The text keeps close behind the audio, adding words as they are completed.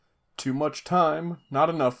Too much time, not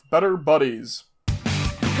enough better buddies. 'Cause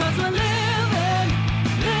we're living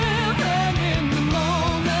in the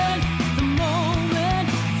moment,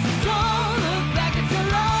 So don't look back, it's a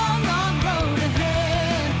long, long road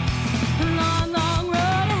ahead, a long, long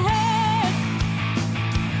road ahead.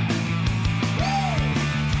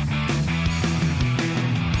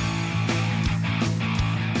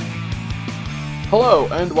 Hello,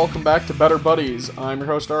 and welcome back to Better Buddies. I'm your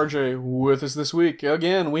host RJ. With us this week,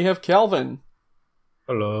 again, we have Calvin.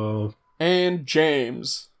 Hello. And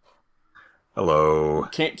James. Hello.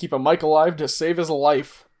 Can't keep a mic alive to save his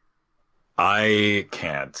life. I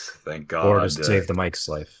can't, thank God. Or to save the mic's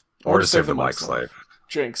life. Or to save the mic's life.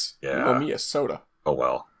 Jinx, Yeah. you owe me a soda. Oh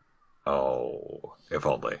well. Oh, if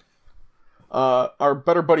only. Our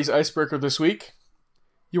Better Buddies icebreaker this week.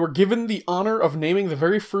 You are given the honor of naming the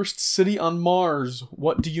very first city on Mars.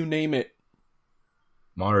 What do you name it?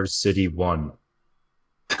 Mars City 1.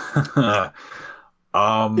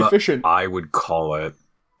 Efficient. I would call it.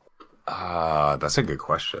 That's a good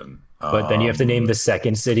question. But then you have to name the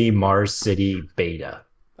second city Mars City Beta.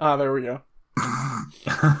 There we go.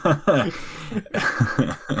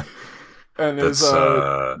 And there's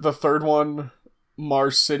the third one,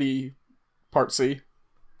 Mars City Part C.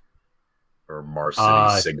 Or Mars City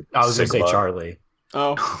I was going to say Sigma. Charlie.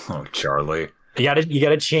 Oh. Oh, Charlie. You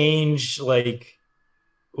gotta change, like,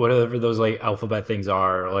 whatever those, like, alphabet things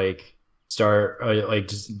are. Like, start, like,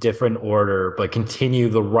 just different order, but continue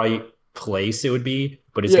the right place it would be.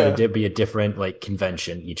 But it's going to be a different, like,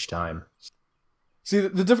 convention each time. See,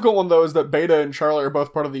 the difficult one, though, is that Beta and Charlie are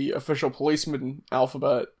both part of the official policeman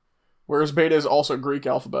alphabet, whereas Beta is also Greek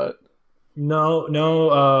alphabet. No,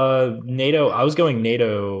 NATO. I was going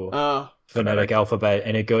NATO phonetic alphabet,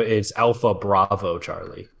 and it's Alpha Bravo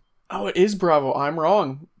Charlie. Oh, it is Bravo. I'm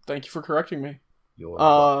wrong. Thank you for correcting me. You're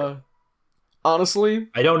welcome. Honestly,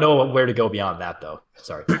 I don't know where to go beyond that, though.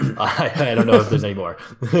 Sorry, I don't know if there's any more,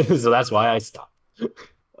 so that's why I stopped.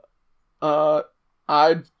 I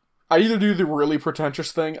either do the really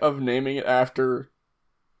pretentious thing of naming it after,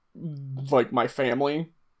 like, my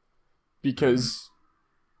family, because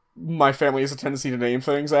my family has a tendency to name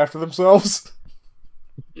things after themselves.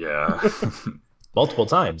 Yeah. Multiple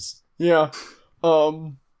times. Yeah.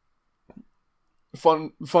 Fun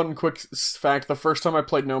quick fact, the first time I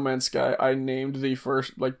played No Man's Sky, I named the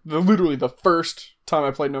first, like, literally the first time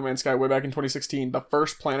I played No Man's Sky way back in 2016, the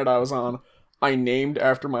first planet I was on, I named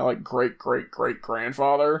after my, like,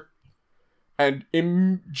 great-great-great-grandfather. And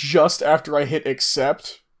just after I hit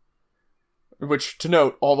accept, which, to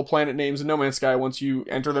note, all the planet names in No Man's Sky, once you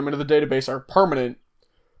enter them into the database, are permanent.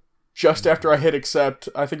 Just after I hit accept,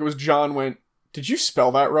 I think it was John went, "Did you spell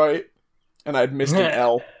that right?" And I'd missed an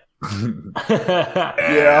L. Yeah.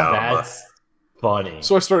 That's funny.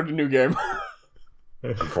 So I started a new game.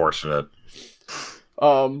 Unfortunate.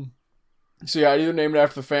 So yeah, I'd either name it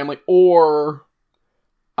after the family, or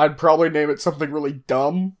I'd probably name it something really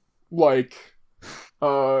dumb, like,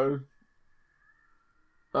 Red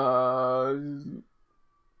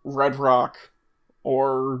Rock,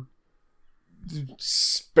 or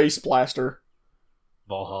Space Blaster.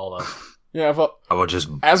 Valhalla. Yeah, I would just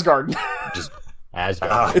Asgard.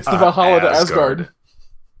 Asgard. It's the Valhalla to Asgard.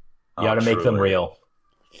 You gotta make them real.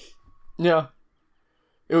 Yeah.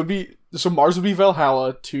 It would be, so Mars would be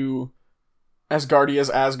Valhalla to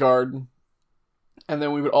Asgardia's Asgard. And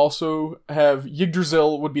then we would also have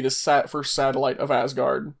Yggdrasil would be the first satellite of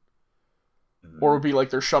Asgard. Or would be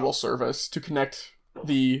like their shuttle service to connect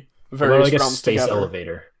the various like a realms space together.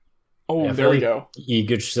 elevator. Oh, Yeah, there we like go. You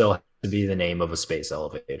could still have to be the name of a space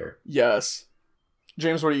elevator. Yes.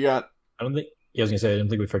 James, what do you got? I don't think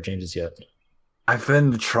we've heard James's yet. I've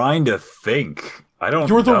been trying to think. I don't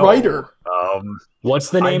You're the know. writer. What's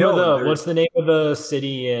the name of know, what's the name of the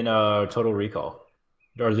city in Total Recall?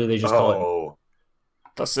 Or do they just call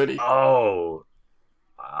The city. Oh.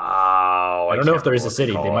 I don't know if there is a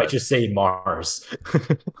city. They might just say Mars.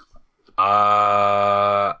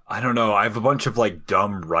 I don't know. I have a bunch of, like,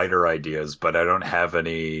 dumb writer ideas, but I don't have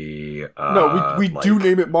any. No, we do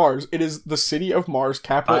name it Mars. It is the city of Mars,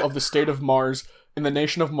 capital of the state of Mars, in the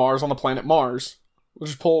nation of Mars on the planet Mars. We'll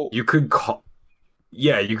just pull. You could call.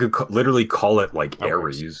 Yeah, you could literally call it, like,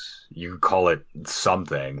 Ares. Ares. You could call it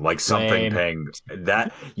something, like something Lame. paying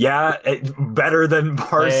that. Yeah, better than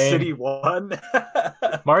Mars Lame. City 1.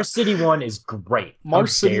 Mars City 1 is great.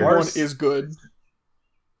 Mars City dare 1 Mars- is good.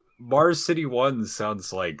 Mars City 1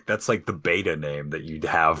 sounds like that's like the beta name that you'd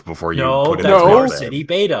have before you No, put it that's as Mars name. City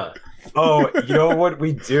Beta. Oh, you know what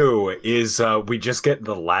we do is we just get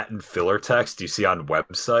the Latin filler text you see on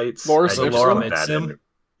websites. Lorem and you ipsum? put that in. Ipsum?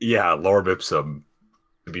 Yeah, lorem ipsum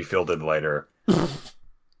to be filled in later.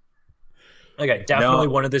 Okay, definitely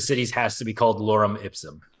No. one of the cities has to be called Lorem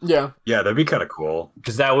Ipsum Yeah. Yeah, that'd be kind of cool.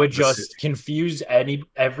 because that would The just confuse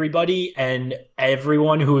everybody and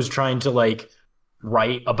everyone who was trying to like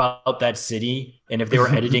write about that city. And if they were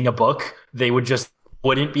editing a book, they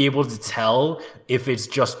wouldn't be able to tell if it's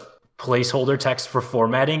just placeholder text for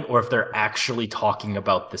formatting or if they're actually talking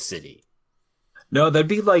about the city. No, that'd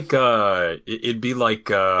be like it'd be like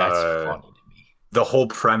That's funny to me. the whole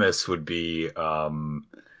premise would be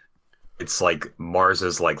it's like Mars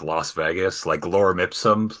is like Las Vegas, like Lorem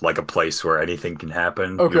Ipsum, like a place where anything can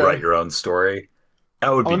happen. Okay. You write your own story. That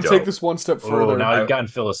would I'm be gonna take dope. this one step Oh, further. now I've gotten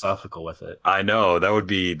philosophical with it. I know that'd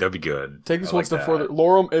be good. Take this I one like step that. further.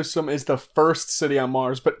 Lorem Ipsum is the first city on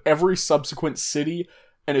Mars, but every subsequent city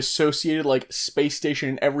and associated like space station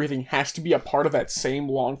and everything has to be a part of that same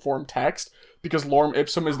long form text because Lorem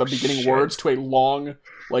Ipsum is the beginning shit. words to a long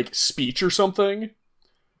like speech or something.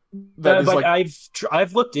 That is But like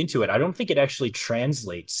I've looked into it. I don't think it actually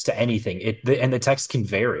translates to anything. And the text can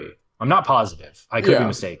vary. I'm not positive. I could Yeah. be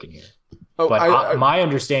mistaken here. oh, But my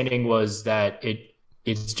understanding was that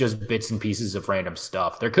it's just bits and pieces of random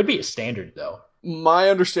stuff. There could be a standard though. my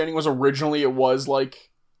understanding was originally it was like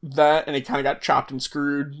that, and it kind of got chopped and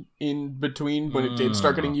screwed in between when it did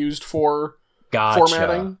start getting used for Gotcha.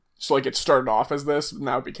 formatting. So like it started off as this,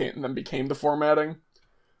 now it became the formatting.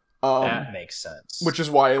 That makes sense. Which is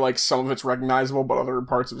why like some of it's recognizable, but other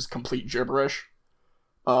parts of it's complete gibberish.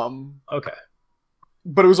 Okay.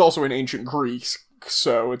 But it was also in ancient Greece,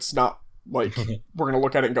 so it's not like we're gonna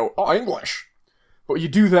look at it and go, "Oh, English." But you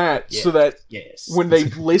do that so that Yes. when they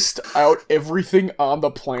list out everything on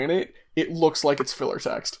the planet, it looks like it's filler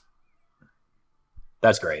text.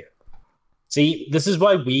 That's great. See, this is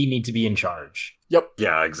why we need to be in charge. Yep,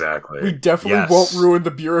 Yeah, exactly. we definitely Yes. won't ruin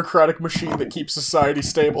the bureaucratic machine that keeps society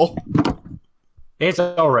stable. It's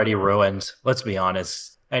already ruined. Let's be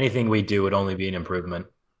honest. Anything we do would only be an improvement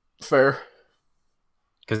Fair.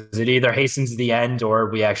 because it either hastens the end or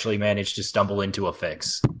we actually manage to stumble into a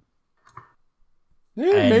fix.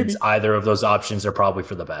 Yeah, And maybe. either of those options are probably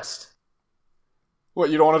for the best. What,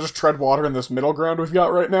 you don't want to just tread water in this middle ground we've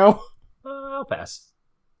got right now? I'll pass.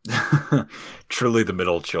 Truly the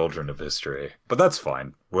middle children of history. But that's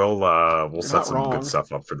fine. We'll You're set not some wrong. good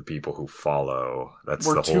stuff up for the people who follow. That's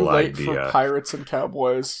We're the too whole late idea. for pirates and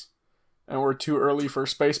cowboys, and we're too early for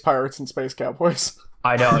space pirates and space cowboys.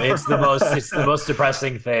 I know it's the most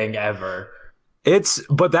depressing thing ever.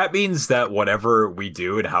 But that means that whatever we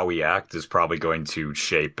do and how we act is probably going to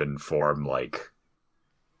shape and form like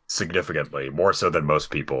significantly more so than most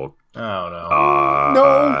people.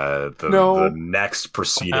 Oh no. No. The next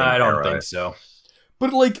preceding I don't era. think so.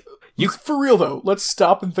 But like, for real though, let's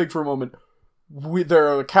stop and think for a moment. There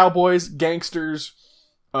are cowboys, gangsters,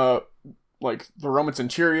 like the Roman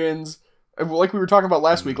centurions, and like we were talking about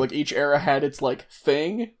last week. Like each era had its like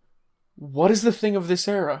thing. What is the thing of this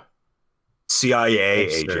era? CIA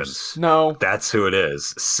Hipsters. agents. No, That's who it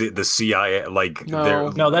is. The CIA, like No.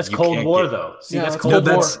 they're- No, that's you Cold can't War get- though. See, Yeah, that's that's Cold Cold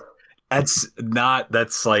War. War. That's not.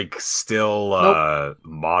 That's like still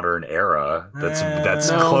modern era.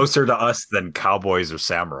 That's No. closer to us than cowboys or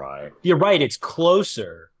samurai. You're right, it's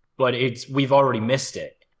closer, but we've already missed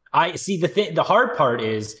it. I see the hard part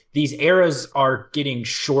is these eras are getting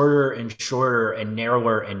shorter and shorter and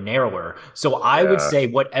narrower. So I would Yeah. say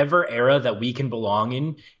whatever era that we can belong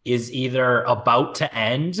in is either about to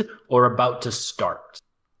end or about to start.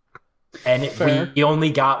 And Fair. we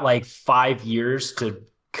only got like 5 years to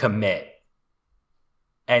commit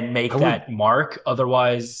and make I would- that mark.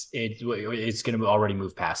 Otherwise, it's going to already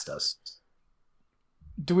move past us.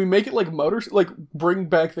 do we make it like like bring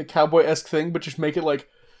back the cowboy-esque thing, but just make it like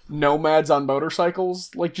nomads on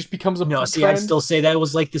motorcycles? Like just becomes a No, see, trend? I'd still say that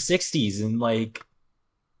was like the 60s and like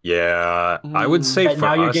Yeah, I would say but for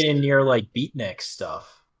now you're us. getting near like beatnik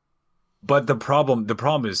stuff. But the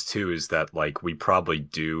problem is too is that like we probably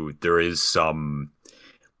do. There is some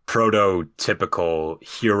prototypical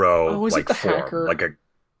hero Oh, is it like the form, hacker? like a.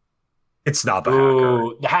 It's not the hacker.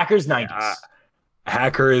 Ooh, the hackers 90s.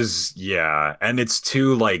 Hacker is and it's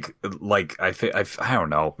too like I think I don't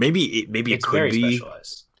know. Maybe it It's could very be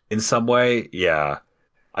specialized. in some way. Yeah,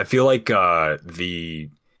 I feel like that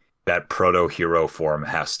proto hero form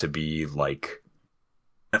has to be like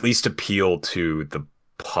at least appeal to the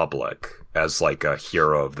public as like a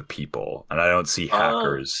hero of the people, and I don't see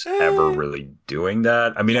hackers ever really doing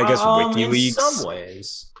that. I mean, I guess In WikiLeaks. some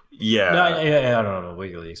ways. Yeah, No, I don't know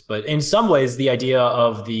WikiLeaks, but in some ways, the idea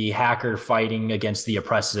of the hacker fighting against the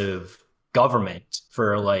oppressive government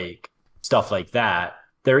for like stuff like that,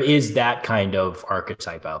 there is that kind of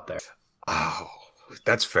archetype out there. oh,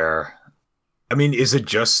 that's fair. I mean, is it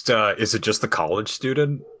just the college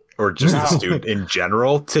student, or just the No. student in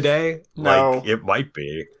general today? No. Like, it might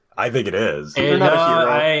be. I think it is. They're not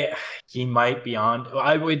a hero. He might be on.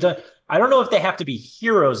 I don't know if they have to be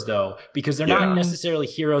heroes though, because they're Yeah. not necessarily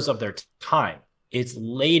heroes of their time. It's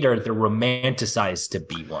later they're romanticized to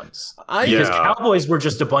be ones. I Because Yeah. cowboys were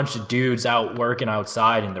just a bunch of dudes out working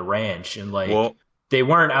outside in the ranch, and like Well, they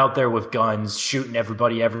weren't out there with guns shooting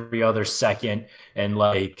everybody every other second and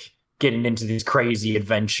like getting into these crazy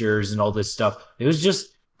adventures and all this stuff. It was just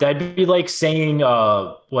that'd be like saying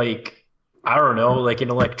like I don't know, like an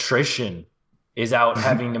electrician is out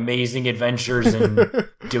having amazing adventures and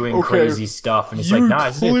doing Okay. crazy stuff, and it's you like, nah,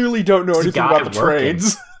 it's clearly don't know it's a anything guy about the working.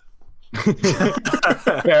 trades.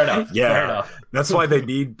 fair enough. Yeah. Fair enough. that's why they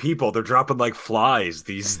need people. They're dropping like flies.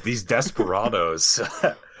 These desperados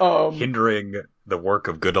Um, hindering the work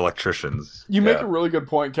of good electricians. You make Yeah. a really good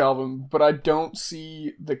point, Calvin, but I don't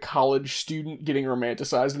see the college student getting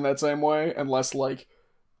romanticized in that same way unless, like,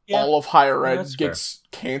 all of higher Yeah, ed that's fair. gets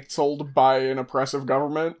canceled by an oppressive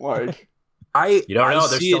government. Like, You don't I know.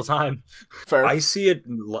 There's see still it- time. fair. I see it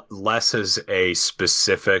less as a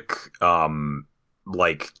specific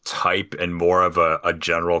like type and more of a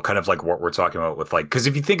general kind of like what we're talking about with like, because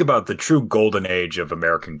if you think about the true golden age of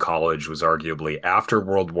American college was arguably after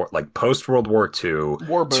like post World War II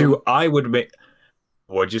War boom. to I would make,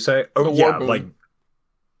 what'd you say? Oh The war yeah, boom. like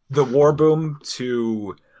the war boom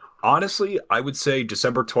to honestly I would say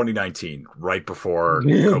December 2019, right before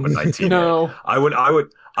COVID-19. No, I would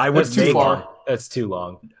That's too make long. That's too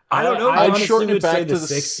long. I don't know. I I'd honestly shorten it would say back to the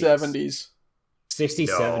 60s. 70s. 60s,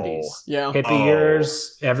 No. 70s. Yeah. Hippie Oh.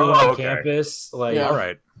 years, everyone Oh, on okay. campus. Like, Yeah. all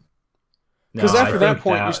right. Because no, I after that think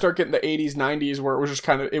point, you start getting the 80s, 90s, where it was just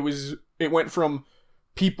kind of, it went from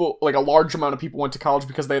people, like a large amount of people went to college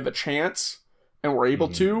because they had the chance and were able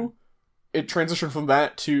Mhm. to. It transitioned from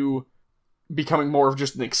that to becoming more of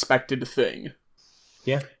just an expected thing.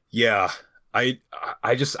 Yeah, I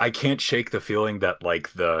can't shake the feeling that like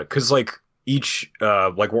because like each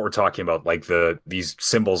like what we're talking about, like these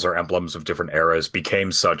symbols or emblems of different eras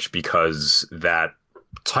became such because that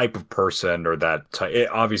type of person or it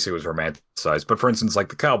obviously was romanticized. But for instance, like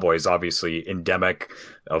the Cowboys, obviously endemic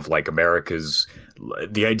of like America's,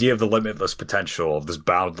 the idea of the limitless potential of this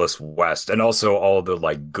boundless West, and also all the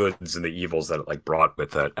like goods and the evils that it like brought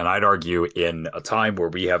with it. And I'd argue in a time where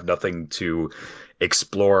we have nothing to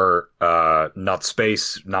explore, not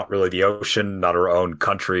space, not really the ocean, not our own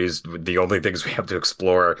countries, the only things we have to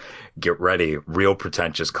explore, get ready, real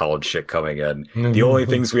pretentious college shit coming in. The only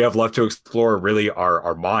things we have left to explore really are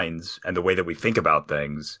our minds and the way that we think about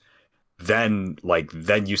things. Then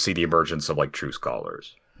you see the emergence of like true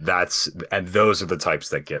scholars. And those are the types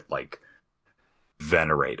that get like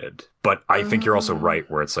venerated. But I think you're also right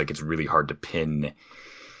where it's like it's really hard to pin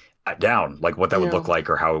that down, like what that would Yeah. look like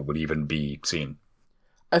or how it would even be seen.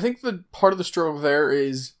 I think the part of the struggle there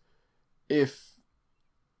is if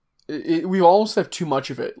we almost have too much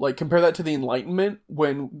of it. Like, compare that to the Enlightenment,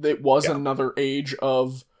 when it was Yeah. another age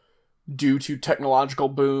of, due to technological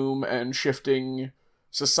boom and shifting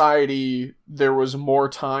society, there was more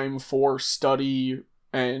time for study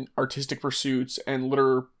and artistic pursuits and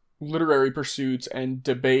literary pursuits and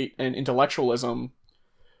debate and intellectualism.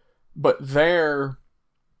 But there,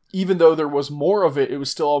 even though there was more of it, it was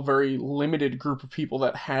still a very limited group of people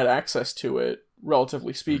that had access to it,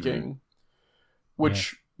 relatively speaking,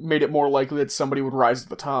 which made it more likely that somebody would rise to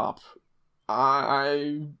the top.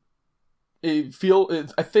 I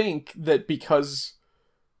think that because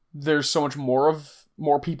there's so much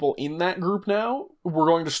more people in that group now, we're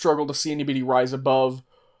going to struggle to see anybody rise above.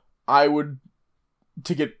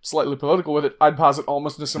 To get slightly political with it, I'd posit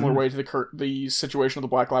almost in a similar way to the situation of the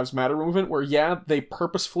Black Lives Matter movement, where they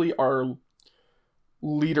purposefully are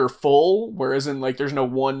leader-full, whereas in like there's no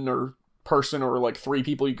one or person or like three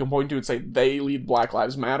people you can point to and say they lead Black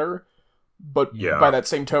Lives Matter. But Yeah. by that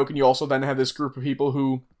same token, you also then have this group of people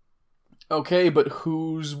who, okay, but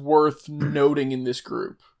who's worth noting in this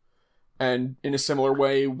group? And in a similar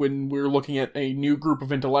way, when we're looking at a new group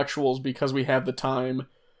of intellectuals because we have the time,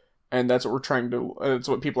 and that's what that's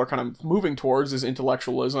what people are kind of moving towards, is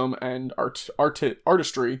intellectualism and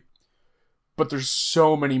artistry. But there's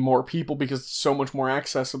so many more people because it's so much more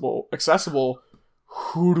accessible.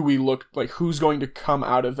 Who do we look like? Who's going to come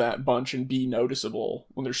out of that bunch and be noticeable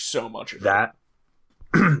when there's so much of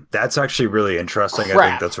it? That's actually really interesting. I Crap.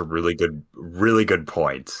 think that's a really good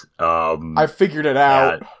point. I figured it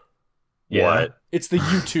out. Yeah. What? It's the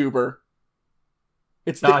YouTuber.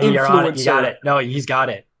 It's the No, you're on it. influencer. You got it. No, he's got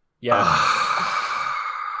it. Yeah.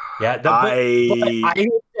 Yeah, but I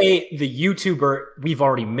would say the YouTuber, we've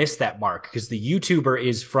already missed that mark because the YouTuber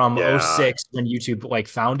is from Yeah. 06 when YouTube like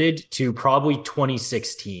founded to probably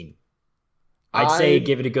 2016. I'd say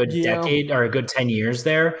give it a good decade or a good 10 years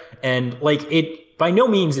there. And like it by no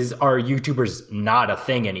means is our YouTubers not a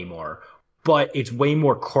thing anymore, but it's way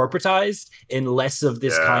more corporatized and less of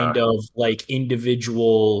this kind of like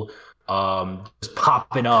individual just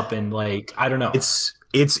popping up and like I don't know. I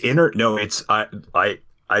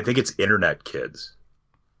think it's internet kids.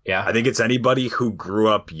 Yeah. I think it's anybody who grew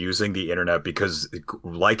up using the internet because,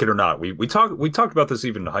 like it or not, we talked about this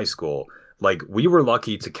even in high school. Like we were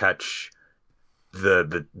lucky to catch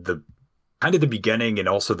the kind of the beginning and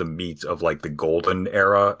also the meat of like the golden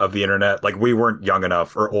era of the internet. Like we weren't young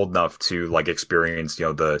enough or old enough to like experience,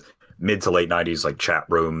 the mid to late 90s like chat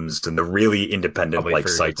rooms and the really independent Probably like for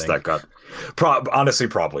sites everything. that got honestly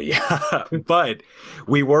probably yeah. But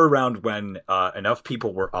we were around when enough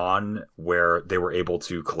people were on where they were able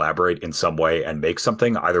to collaborate in some way and make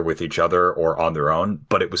something either with each other or on their own,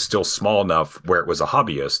 but it was still small enough where it was a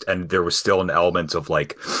hobbyist and there was still an element of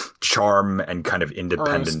like charm and kind of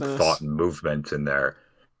independent Earnestness. thought and movement in there.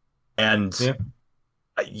 And Yeah.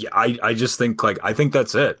 I just think like I think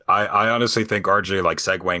that's it. I honestly think RJ like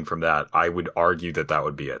segueing from that, I would argue that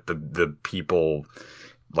would be it. The people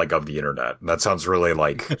like of the internet. That sounds really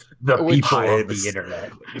like The Which- people of It's- the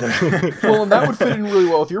internet. Well, and that would fit in really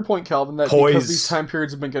well with your point, Calvin, that Poise. because these time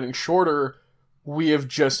periods have been getting shorter, we have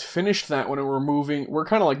just finished that when we're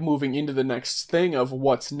kind of like moving into the next thing of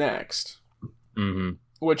what's next. Mhm.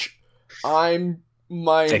 Which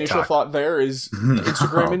my initial TikTok. thought there is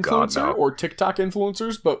Instagram Oh, God, influencer no. or TikTok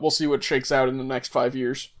influencers, but we'll see what shakes out in the next 5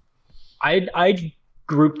 years. I'd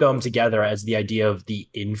group them together as the idea of the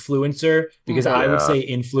influencer because Okay. I would Yeah. say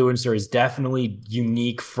influencer is definitely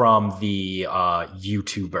unique from the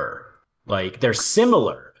YouTuber. Like they're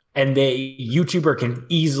similar, and YouTuber can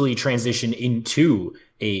easily transition into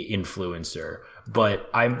a influencer. But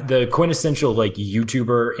I'm the quintessential like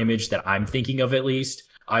YouTuber image that I'm thinking of, at least,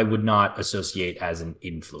 I would not associate as an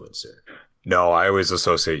influencer. No, I always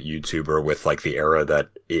associate YouTuber with like the era that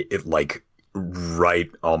it like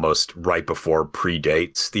almost right before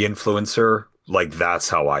predates the influencer. Like that's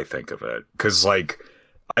how I think of it. Cause like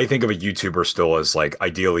I think of a YouTuber still as like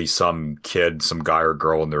ideally some kid, some guy or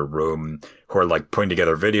girl in their room who are like putting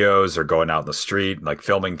together videos or going out in the street, like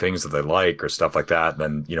filming things that they like or stuff like that.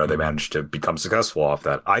 And then, they manage to become successful off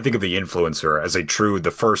that. I think of the influencer as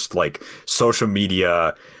the first like social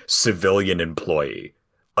media civilian employee.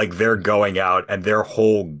 Like they're going out and their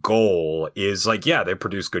whole goal is like, yeah, they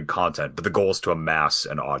produce good content, but the goal is to amass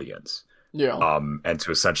an audience. Yeah. And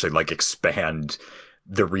to essentially like expand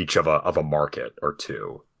the reach of a market or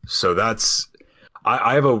two. So that's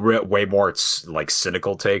I have a way more like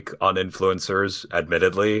cynical take on influencers,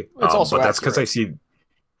 admittedly. It's also but that's because accurate.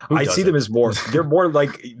 I see them as they're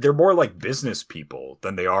more like business people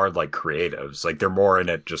than they are like creatives. Like they're more in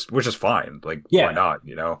it which is fine. Like Yeah. why not?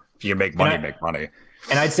 If you make money, make money.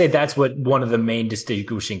 And I'd say that's what one of the main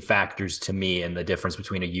distinguishing factors to me and the difference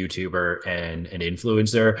between a YouTuber and an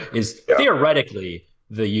influencer is theoretically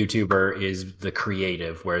the YouTuber is the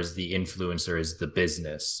creative, whereas the influencer is the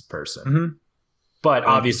business person. Mm-hmm. But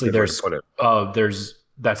obviously Good way to put it. there's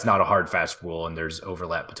that's not a hard fast rule and there's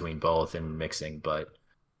overlap between both and mixing. But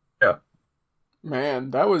Man,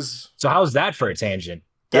 that was so how's that for a tangent?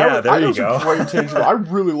 Yeah, there that you was go. a great tangent. I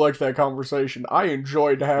really liked that conversation. I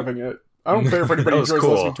enjoyed having it. I don't care if anybody That was enjoys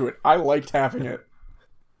cool. listening to it. I liked having it.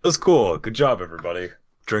 That's cool. Good job, everybody.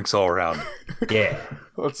 Drinks all around. Yeah.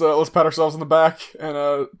 Let's pat ourselves on the back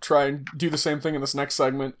and try and do the same thing in this next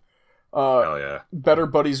segment. Hell yeah. Better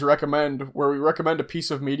Buddies Recommend, where we recommend a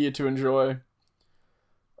piece of media to enjoy.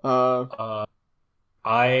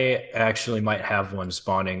 I actually might have one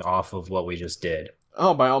spawning off of what we just did.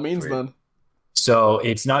 Oh, by all means, Sweet. then. So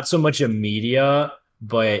it's not so much a media,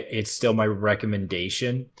 but it's still my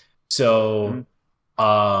recommendation. So,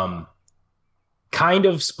 kind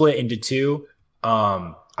of split into two.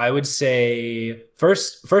 I would say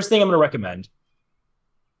first thing I'm going to recommend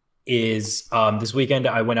is this weekend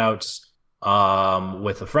I went out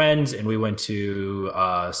with a friend and we went to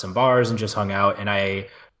some bars and just hung out, and I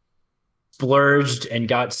splurged and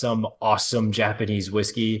got some awesome Japanese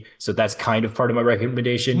whiskey. So that's kind of part of my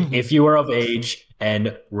recommendation. If you are of age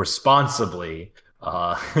and responsibly,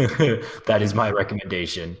 that is my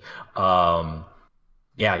recommendation.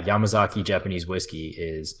 Yamazaki Japanese whiskey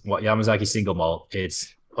is Yamazaki single malt.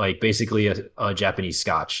 It's like basically a Japanese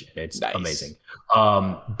scotch. It's Nice. amazing.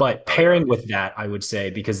 But pairing with that, I would say,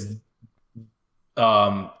 because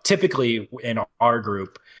typically in our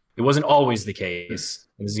group, it wasn't always the case.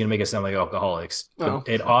 and this is gonna make us sound like alcoholics. Oh. But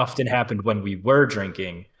it often happened when we were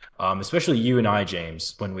drinking, especially you and I,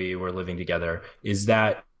 James, when we were living together, is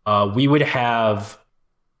that we would have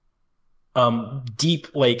deep,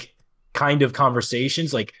 like, kind of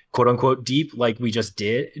conversations, like quote unquote deep, like we just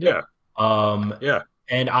did. Yeah. Yeah.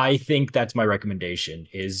 And I think that's my recommendation,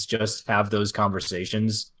 is just have those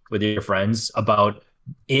conversations with your friends about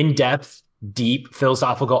in-depth, deep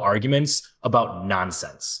philosophical arguments about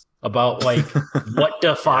nonsense, about like what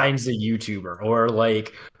defines a YouTuber, or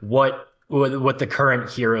like what the current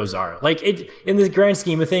heroes are. Like, it, in the grand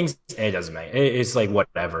scheme of things, it doesn't matter. It's like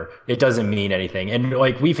whatever. It doesn't mean anything. And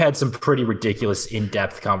like, we've had some pretty ridiculous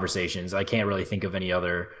in-depth conversations. I can't really think of any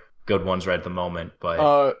other good ones right at the moment,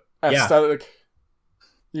 but Aesthetic.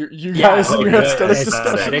 You guys and your aesthetic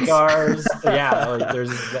aesthetic discussions. ours. Yeah, like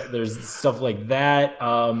there's stuff like that.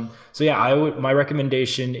 So yeah, my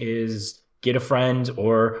recommendation is get a friend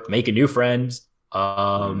or make a new friend.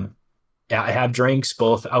 Have drinks,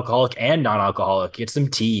 both alcoholic and non-alcoholic. Get some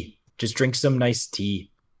tea. Just drink some nice tea.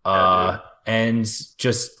 And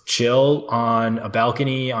just chill on a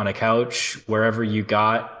balcony, on a couch, wherever you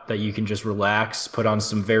got that you can just relax. Put on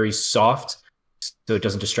some very soft, so it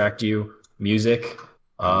doesn't distract you, music.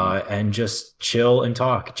 And just chill and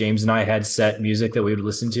talk. James and I had set music that we would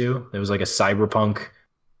listen to. There was like a cyberpunk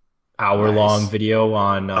hour-long video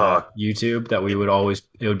on YouTube that we would always,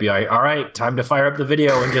 it would be like, all right, time to fire up the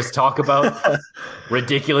video and just talk about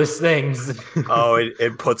ridiculous things. Oh,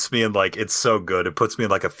 it puts me in, like, it's so good. It puts me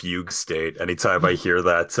in like a fugue state anytime I hear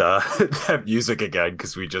that that music again,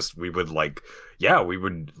 because we would like, yeah, we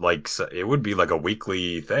would like, it would be like a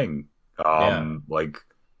weekly thing. Like,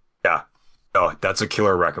 yeah. Oh, that's a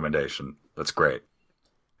killer recommendation. That's great.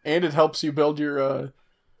 And it helps you build your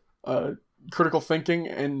critical thinking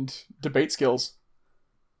and debate skills.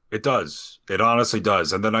 It does. It honestly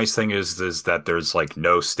does. And the nice thing is that there's like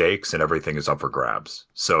no stakes and everything is up for grabs.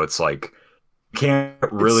 So it's like, you can't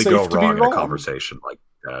really go wrong in a conversation like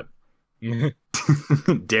that.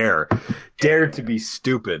 Dare to be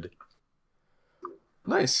stupid.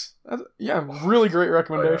 Nice. Yeah, really great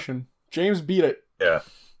recommendation. James beat it. Yeah.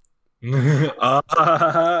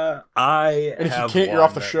 I And if you have can't, you're one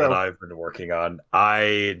off the show. that I've been working on.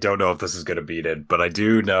 I don't know if this is going to beat it, but I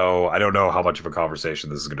don't know how much of a conversation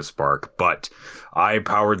this is going to spark, but I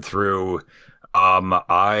powered through.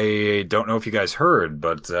 I don't know if you guys heard,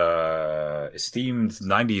 but esteemed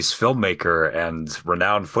 90s filmmaker and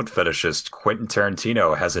renowned foot fetishist Quentin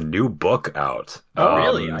Tarantino has a new book out. Oh,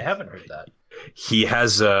 really? I haven't heard that. He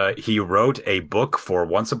wrote a book for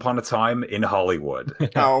Once Upon a Time in Hollywood.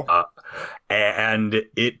 Oh. And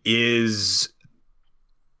it is,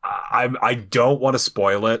 I don't want to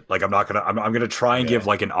spoil it. Like, I'm gonna try and give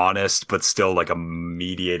like an honest but still like a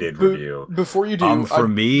mediated review. Before you do, for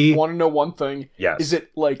me, want to know one thing. Yes. Is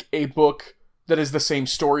it like a book that is the same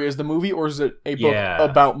story as the movie, or is it a book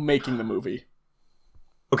about making the movie?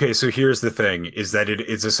 Okay, so here's the thing: is that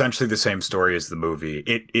it's essentially the same story as the movie.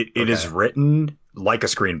 It is written like a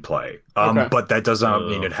screenplay, but that does not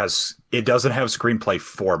mean it doesn't have screenplay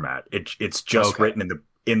format. It's just written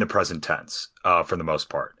in the present tense for the most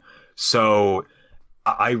part. So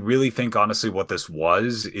I really think honestly what this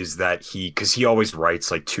is that because he always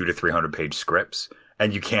writes like 200 to 300 page scripts.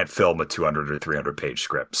 And you can't film a 200 or 300 page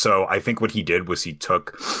script. So I think what he did was he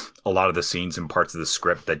took a lot of the scenes and parts of the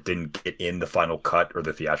script that didn't get in the final cut or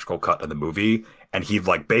the theatrical cut of the movie, and he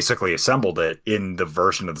like basically assembled it in the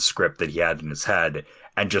version of the script that he had in his head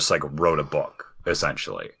and just like wrote a book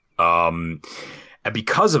essentially. And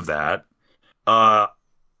because of that,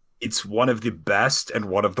 it's one of the best and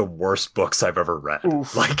one of the worst books I've ever read.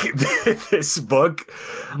 Oof. Like this book,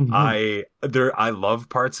 I love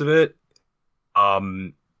parts of it. I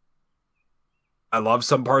love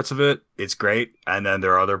some parts of it. It's great. And then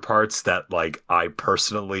there are other parts that like I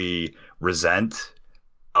personally resent.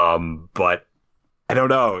 But I don't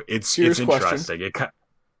know. It's interesting.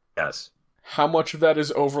 Yes. How much of that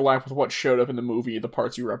is overlap with what showed up in the movie, the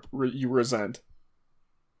parts you resent?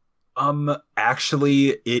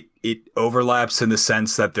 Actually, it overlaps in the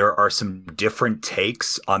sense that there are some different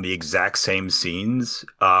takes on the exact same scenes,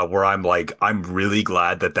 where I'm really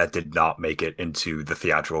glad that did not make it into the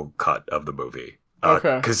theatrical cut of the movie.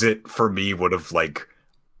 Okay. Because it, for me, would have like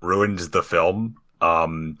ruined the film.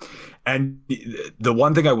 And the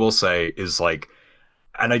one thing I will say is like,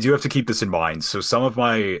 and I do have to keep this in mind. So some of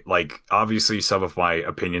my, like, obviously some of my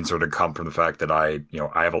opinions are to come from the fact that I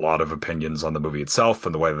have a lot of opinions on the movie itself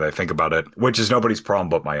and the way that I think about it, which is nobody's problem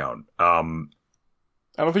but my own. I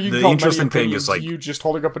don't think you can call interesting many opinions thing is like you just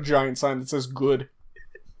holding up a giant sign that says good.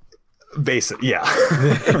 Basic, yeah.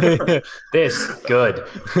 This good.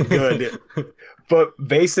 Good. But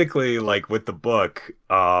basically, like with the book,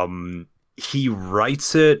 he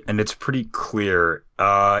writes it and it's pretty clear.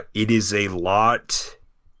 It is a lot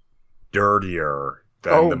dirtier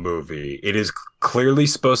than the movie. It is clearly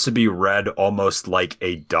supposed to be read almost like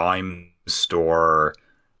a dime store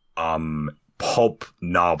pulp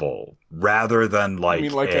novel rather than You like,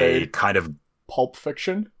 mean like a a- kind of Pulp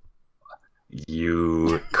Fiction.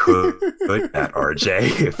 you could that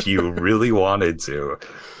RJ if you really wanted to.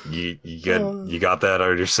 You got that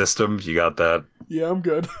out of your system? You got that? Yeah, I'm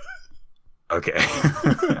good. Okay.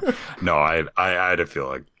 No, I had a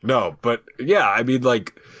feeling. No, but yeah, I mean,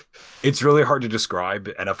 like, it's really hard to describe,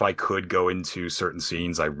 and if I could go into certain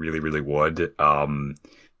scenes, I really, really would.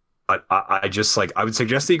 But I just like I would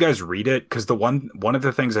suggest that you guys read it because the one of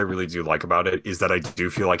the things I really do like about it is that I do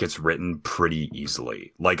feel like it's written pretty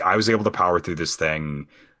easily. Like I was able to power through this thing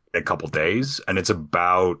in a couple days, and it's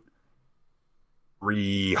about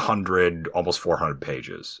 300, almost 400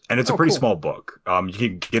 pages, and it's a pretty cool. small book. You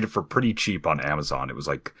can get it for pretty cheap on Amazon. It was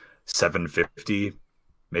like $7.50,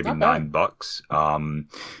 maybe Not bad. $9.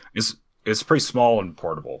 It's pretty small and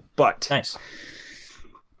portable, but Nice.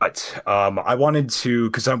 I wanted to,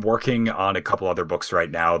 because I'm working on a couple other books right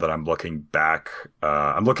now that I'm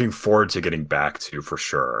looking forward to getting back to for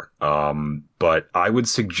sure. But I would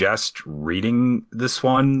suggest reading this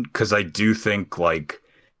one because I do think like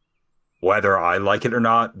whether I like it or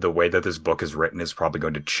not, the way that this book is written is probably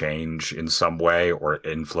going to change in some way or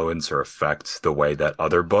influence or affect the way that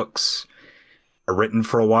other books are written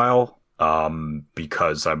for a while.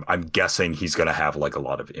 Because I'm guessing he's going to have like a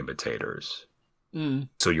lot of imitators. Mm.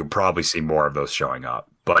 So you'll probably see more of those showing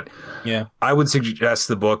up. But Yeah. I would suggest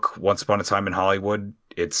the book Once Upon a Time in Hollywood.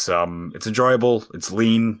 It's enjoyable, it's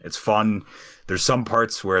lean, it's fun. There's some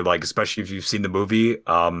parts where like especially if you've seen the movie,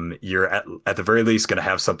 you're at the very least going to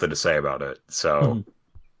have something to say about it. So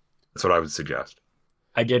that's what I would suggest.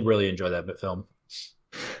 I did really enjoy that film.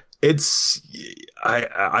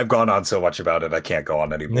 I've gone on so much about it I can't go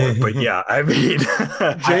on anymore. But yeah, I mean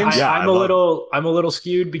James, I'm a little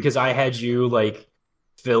skewed because I had you like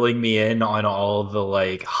filling me in on all the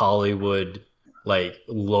like Hollywood like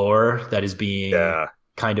lore that is being yeah.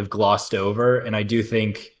 kind of glossed over, and I do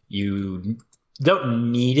think you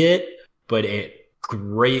don't need it, but it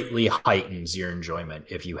greatly heightens your enjoyment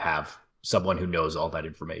if you have someone who knows all that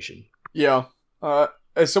information. Yeah.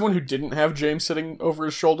 As someone who didn't have James sitting over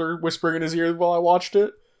his shoulder whispering in his ear while I watched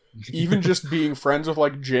it, even just being friends with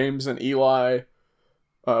like James and Eli,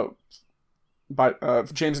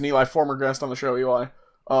 James and Eli, former guest on the show, Eli,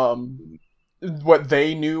 what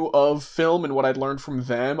they knew of film and what I'd learned from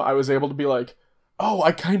them, I was able to be like, oh,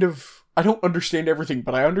 I don't understand everything,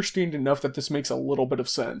 but I understand enough that this makes a little bit of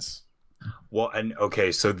sense. Well, and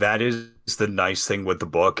okay, so that is the nice thing with the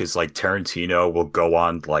book is like Tarantino will go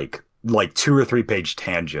on like 2 or 3 page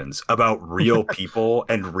tangents about real people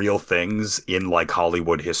and real things in like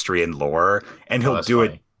Hollywood history and lore, and he'll that's do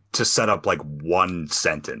funny. it to set up like one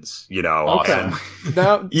sentence, you know. Awesome. And-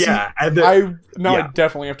 Now, yeah, and see, the- I yeah.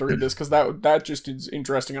 definitely have to read this because that just is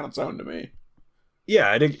interesting on its own to me.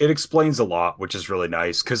 Yeah, it explains a lot, which is really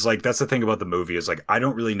nice because like that's the thing about the movie is like I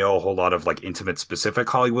don't really know a whole lot of like intimate specific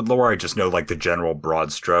Hollywood lore. I just know like the general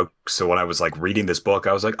broad strokes. So when I was like reading this book,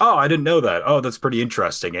 I was like, oh, I didn't know that. Oh, that's pretty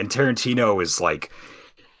interesting. And Tarantino is like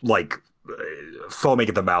foaming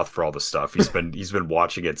at the mouth for all the stuff. He's been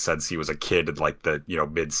watching it since he was a kid in like the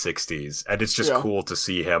mid '60s, and it's just Yeah. cool to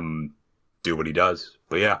see him do what he does.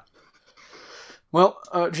 But yeah. Well,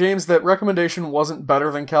 James, that recommendation wasn't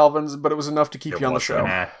better than Calvin's, but it was enough to keep It you on the wasn't. show.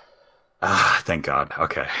 Nah. Thank God.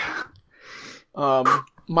 Okay.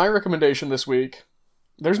 My recommendation this week,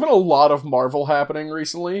 there's been a lot of Marvel happening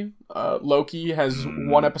recently. Loki has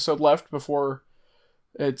one episode left before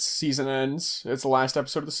its season ends. It's the last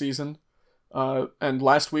episode of the season. And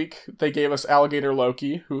last week, they gave us Alligator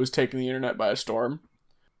Loki, who was taking the internet by a storm.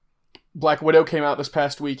 Black Widow came out this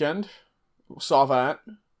past weekend. Saw that.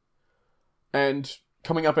 And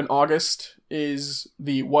coming up in August is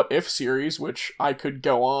the What If series, which I could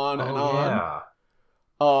go on and on.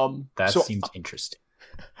 Yeah. That So seems interesting.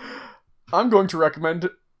 I'm going to recommend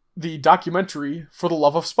the documentary For the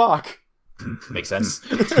Love of Spock. Makes sense.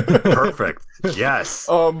 Perfect. Yes.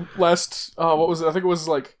 What was it? I think it was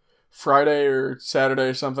like Friday or Saturday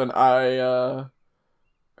or something. Or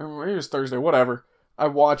maybe it was Thursday, whatever. I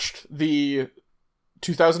watched the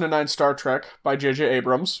 2009 Star Trek by J.J.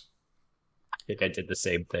 Abrams. I think I did the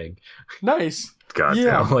same thing. Nice. God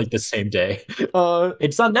Yeah. damn. Like the same day. Uh,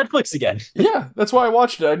 It's on Netflix again. yeah, that's why I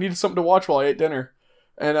watched it. I needed something to watch while I ate dinner.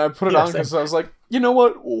 And I put it Yeah, on because I was like, you know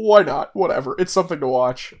what? Why not? Whatever. It's something to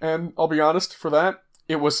watch. And I'll be honest, for that,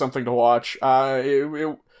 it was something to watch.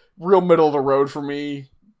 real middle of the road for me.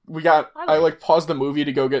 I I like paused the movie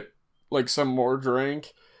to go get like some more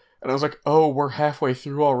drink, and I was like, oh, we're halfway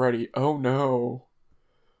through already. Oh no.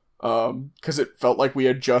 Because it felt like we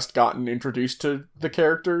had just gotten introduced to the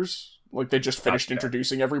characters. Like they just finished Gotcha.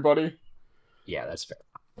 introducing everybody. Yeah, that's fair.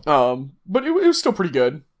 But it was still pretty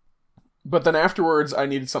good. But then afterwards, I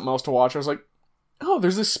needed something else to watch. I was like, oh,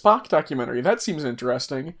 there's this Spock documentary. That seems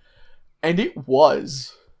interesting. And it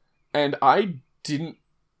was. And I didn't...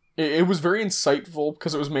 It was very insightful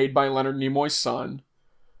because it was made by Leonard Nimoy's son.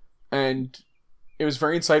 And it was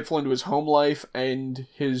very insightful into his home life and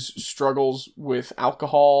his struggles with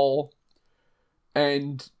alcohol.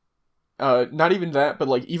 And not even that, but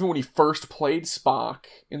like even when he first played Spock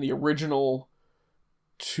in the original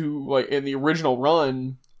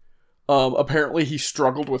run, apparently he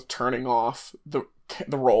struggled with turning off the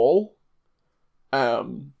role.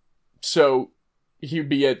 So he'd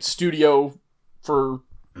be at studio for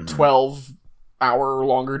 12-hour or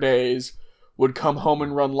longer days, would come home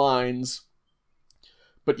and run lines.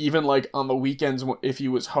 But even like on the weekends, if he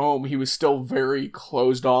was home, he was still very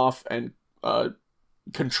closed off and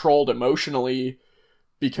controlled emotionally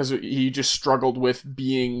because he just struggled with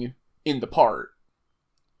being in the part.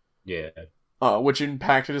 Yeah. Which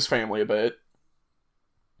impacted his family a bit.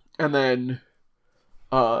 And then,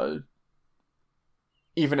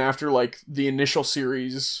 even after, like, the initial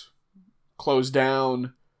series closed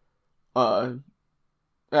down, it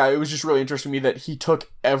was just really interesting to me that he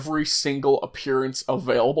took every single appearance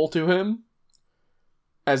available to him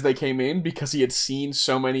as they came in because he had seen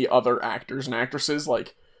so many other actors and actresses,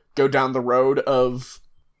 like, go down the road of,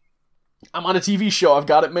 I'm on a TV show, I've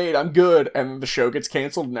got it made, I'm good, and the show gets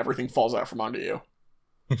canceled and everything falls out from under you.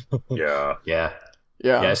 Yeah. Yeah.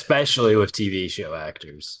 Yeah. Yeah, especially with TV show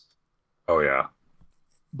actors. Oh yeah.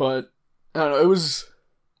 But, I don't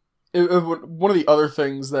know, one of the other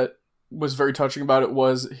things that was very touching about it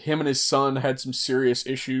was him and his son had some serious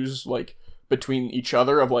issues, like, between each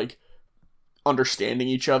other, of, like, understanding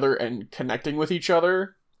each other and connecting with each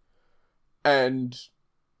other. And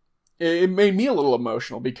it made me a little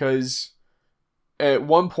emotional because at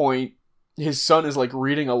one point his son is like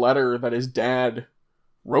reading a letter that his dad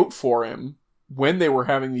wrote for him when they were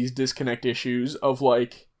having these disconnect issues of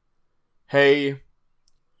like, hey,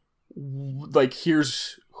 like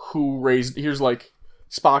here's like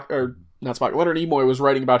Spock, or not Spock, Leonard Nimoy was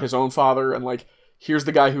writing about his own father, and like here's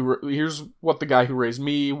what the guy who raised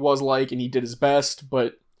me was like, and he did his best,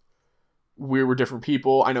 but we were different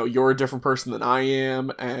people. I know you're a different person than I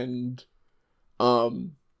am, and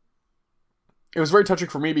it was very touching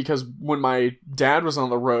for me because when my dad was on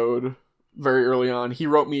the road very early on, he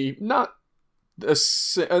wrote me not the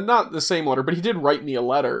same letter, but he did write me a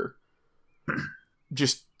letter,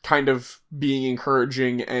 just kind of being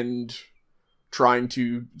encouraging and trying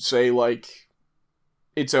to say like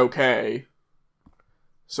it's okay.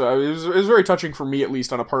 So it was very touching for me, at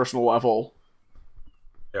least on a personal level.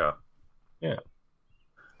 Yeah. Yeah.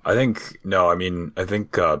 I think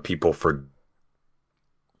people forget,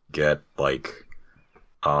 like,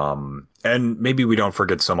 and maybe we don't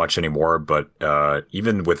forget so much anymore, but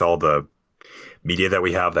even with all the media that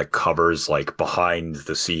we have that covers like behind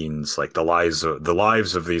the scenes, like the lives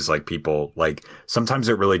of these like people, like sometimes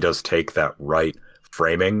it really does take that right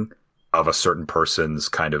framing of a certain person's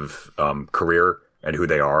kind of career and who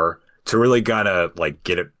they are to really kind of like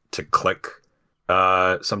get it to click.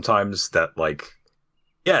 Sometimes that like,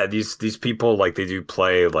 yeah, these people, like, they do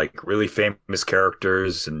play like really famous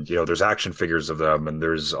characters, and you know there's action figures of them, and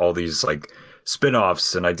there's all these like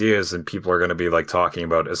spin-offs and ideas, and people are going to be like talking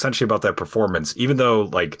about essentially about that performance, even though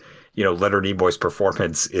like, you know, Leonard Nimoy's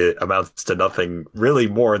performance, it amounts to nothing really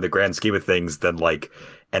more in the grand scheme of things than like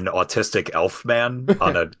an autistic elf man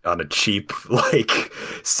on a cheap like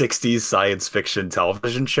 60s science fiction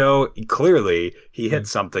television show. Clearly he hit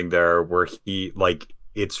something there where he like,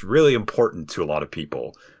 it's really important to a lot of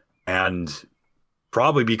people, and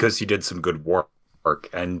probably because he did some good work.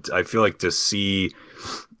 And I feel like to see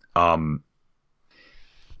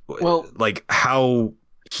like how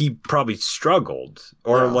he probably struggled,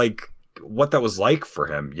 or like what that was like for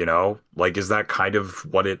him, you know, like, is that kind of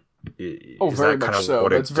what it Oh, is very that kind much of so.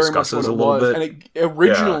 what it That's very much what discusses it a little was. bit? And it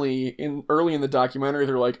originally, early in the documentary,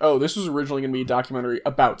 they're like, "Oh, this was originally going to be a documentary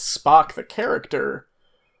about Spock, the character,"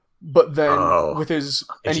 but then with his,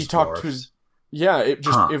 and he talked to his, it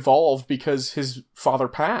just evolved because his father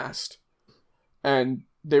passed, and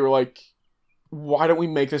they were like, "Why don't we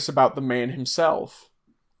make this about the man himself?"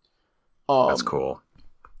 That's cool.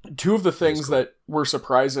 Two of the things that were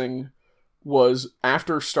surprising was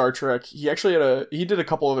after Star Trek, he actually he did a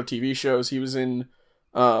couple other TV shows. He was in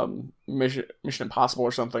Mission Impossible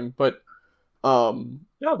or something. But No,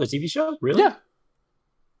 the TV show? Really? yeah,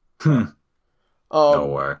 Hmm. No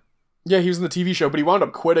way. yeah, he was in the TV show, but he wound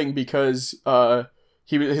up quitting because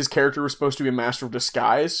his character was supposed to be a master of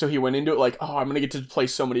disguise, so he went into it like, oh, I'm gonna get to play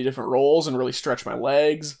so many different roles and really stretch my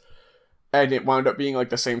legs. And it wound up being like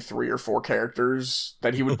the same 3 or 4 characters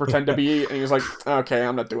that he would pretend to be, and he was like, okay,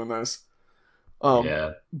 I'm not doing this.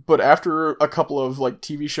 Yeah. But after a couple of like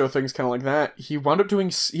TV show things kind of like that, he wound up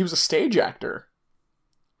he was a stage actor.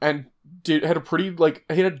 And had a pretty, like,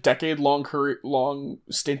 he had a decade-long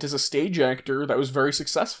stint as a stage actor that was very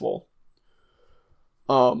successful.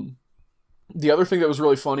 The other thing that was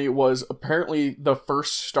really funny was apparently the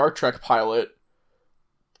first Star Trek pilot,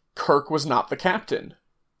 Kirk was not the captain.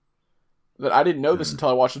 That I didn't know this until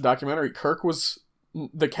I watched the documentary. Kirk was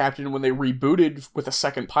the captain when they rebooted with a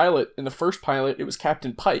second pilot. In the first pilot, it was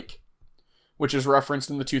Captain Pike, which is referenced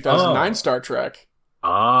in the 2009 Star Trek.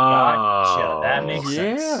 Gotcha. Oh, That makes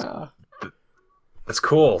sense. Yeah. That's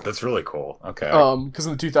cool. That's really cool. Okay. Because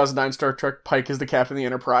in the 2009 Star Trek, Pike is the captain of the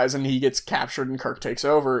Enterprise, and he gets captured and Kirk takes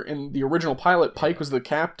over. In the original pilot, Pike was the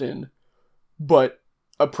captain, but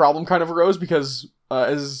a problem kind of arose because,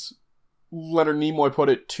 as Leonard Nimoy put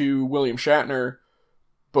it to William Shatner,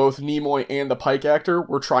 both Nimoy and the Pike actor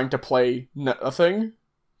were trying to play nothing.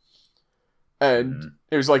 And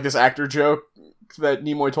it was like this actor joke that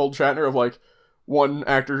Nimoy told Shatner of like,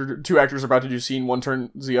 two actors are about to do scene, one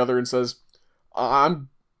turns the other and says, I'm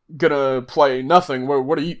gonna play nothing.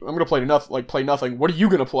 What are you? I'm gonna play nothing. What are you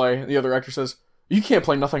gonna play? And the other actor says, you can't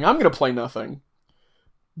play nothing. I'm gonna play nothing.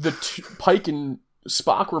 Pike and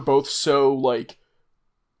Spock were both so like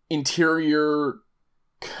interior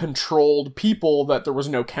controlled people that there was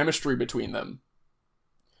no chemistry between them.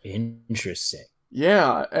 Interesting.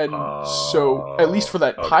 Yeah, and so at least for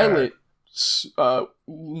that okay. pilot,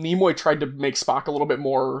 Nimoy tried to make Spock a little bit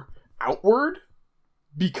more outward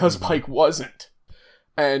because Pike wasn't,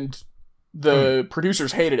 and the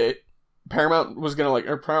producers hated it. Paramount was gonna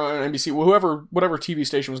or Paramount, NBC, whatever TV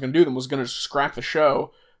station was gonna do them was gonna scrap the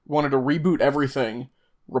show. Wanted to reboot everything,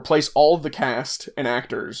 replace all of the cast and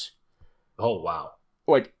actors. Oh, wow.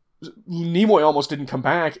 Like Nimoy almost didn't come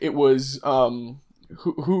back. It was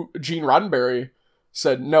who Gene Roddenberry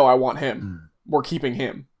said, "No, I want him. We're keeping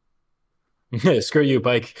him." Screw you,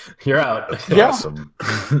 Pike. You're out. Yeah. Awesome.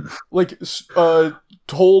 Like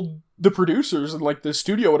told the producers and like the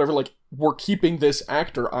studio, whatever, like, we're keeping this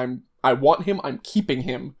actor. I want him. I'm keeping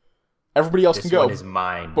him. Everybody else This can go, one is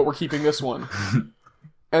mine. but we're keeping this one.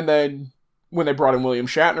 And then when they brought in William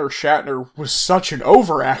Shatner was such an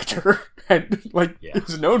overactor and like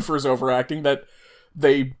is known for his overacting that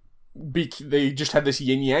they just had this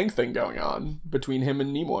yin yang thing going on between him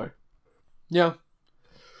and Nimoy. Yeah.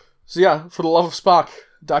 So yeah, For the Love of Spock,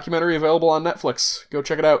 documentary available on Netflix. Go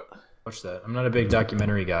check it out. Watch that. I'm not a big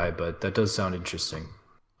documentary guy, but that does sound interesting.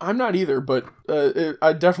 I'm not either, but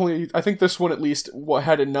I think this one at least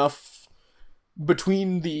had enough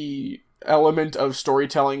between the element of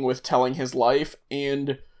storytelling with telling his life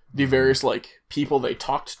and the various like people they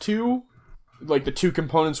talked to. Like the two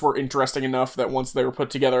components were interesting enough that once they were put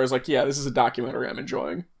together, I was like, yeah, this is a documentary I'm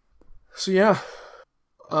enjoying. So yeah,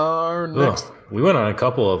 our next, We went on a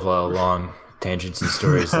couple of long tangents and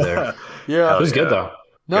stories there. yeah, It was yeah. good though.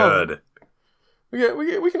 no, Good.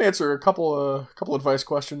 we can answer a couple advice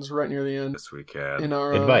questions right near the end. Yes, we can. In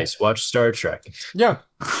our Advice: watch Star Trek. yeah,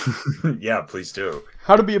 Yeah, please do.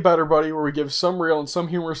 How to Be a Better Buddy, where we give some real and some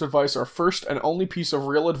humorous advice. Our first and only piece of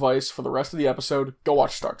real advice for the rest of the episode: go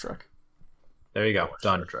watch Star Trek. There you go.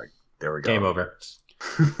 Done. Star Trek. There we go. Game over.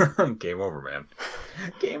 Game over, man.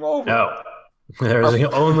 Game over. No. There's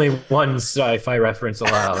only one sci-fi reference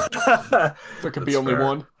allowed. There could be That's only fair.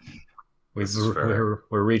 one.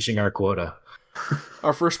 We're reaching our quota.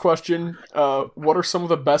 Our first question, what are some of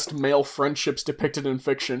the best male friendships depicted in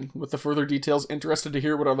fiction? With the further details, interested to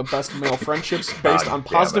hear what are the best male friendships based on damn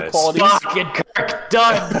positive it. qualities Spock and Kirk,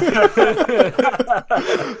 done!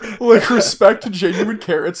 like respect, genuine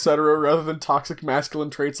care, etc., rather than toxic masculine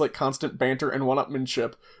traits like constant banter and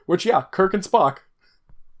one-upmanship. Which, yeah, Kirk and Spock.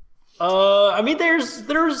 I mean,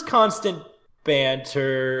 there's constant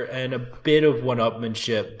banter and a bit of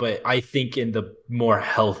one-upmanship, but I think in the more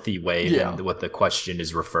healthy way than what the question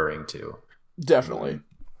is referring to. Definitely.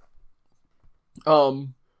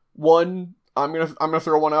 One, I'm gonna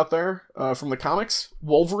throw one out there from the comics: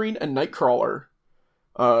 Wolverine and Nightcrawler.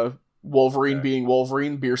 Wolverine being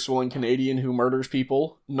Wolverine, beer-swilling Canadian who murders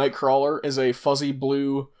people. Nightcrawler is a fuzzy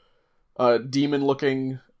blue,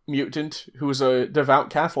 demon-looking mutant who is a devout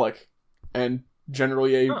Catholic and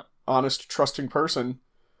generally a honest, trusting person.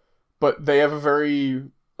 But they have a very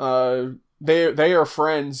they are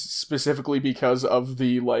friends specifically because of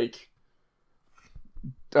the like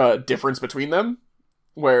difference between them,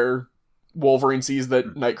 where Wolverine sees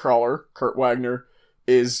that Nightcrawler, Kurt Wagner,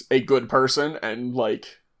 is a good person and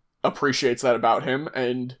like appreciates that about him,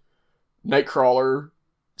 and Nightcrawler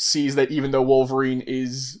sees that even though Wolverine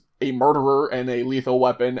is a murderer and a lethal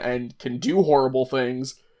weapon and can do horrible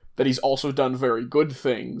things, that he's also done very good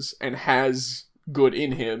things and has good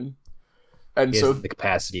in him. And He so has the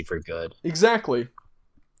capacity for good. exactly.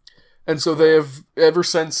 And so they have, ever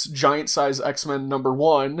since Giant Size X-Men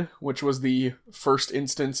 #1, which was the first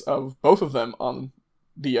instance of both of them on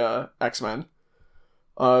the X-Men,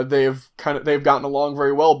 they've gotten along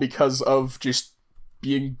very well because of just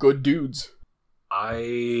being good dudes.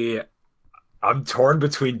 I'm torn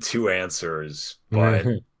between two answers, but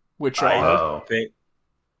Which I are think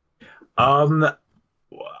on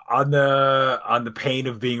the pain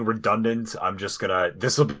of being redundant, I'm just gonna,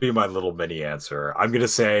 this will be my little mini answer. I'm gonna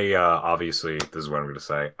say obviously this is what I'm gonna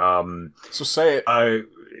say. so say it.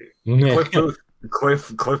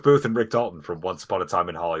 Cliff Booth and Rick Dalton from Once Upon a Time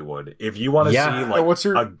in Hollywood. If you want to Yeah. see like What's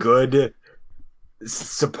your- a good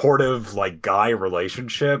supportive like guy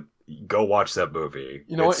relationship, go watch that movie.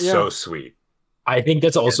 You know it's what? Yeah. so sweet. I think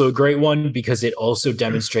that's also a great one because it also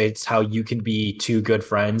demonstrates how you can be two good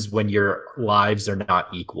friends when your lives are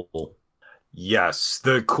not equal. Yes,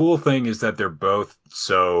 the cool thing is that they're both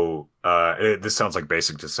so. This sounds like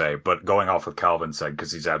basic to say, but going off what Calvin said,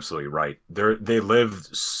 because he's absolutely right. They live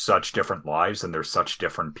such different lives and they're such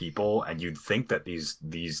different people, and you'd think that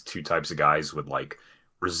these two types of guys would like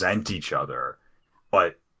resent each other,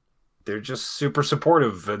 but they're just super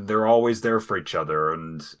supportive and they're always there for each other.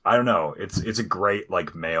 And I don't know, it's a great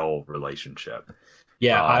like male relationship.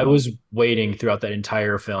 Yeah, I was waiting throughout that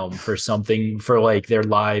entire film for something for like their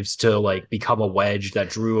lives to like become a wedge that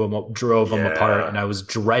drove them apart, Yeah. and I was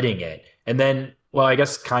dreading it. And then, well, I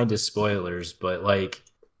guess kind of spoilers, but like,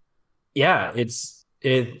 yeah,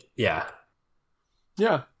 yeah,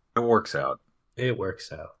 Yeah. It works out. it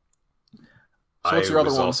works out. So what's your I other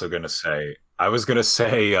was one? also gonna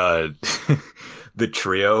say the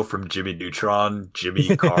trio from Jimmy Neutron,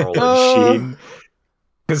 Jimmy, Carl, and Sheen.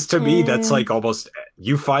 Because to me, that's like almost,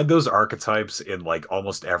 you find those archetypes in like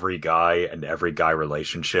almost every guy and every guy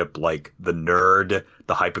relationship, like the nerd,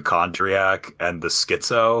 the hypochondriac, and the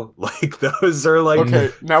schizo. Like those are like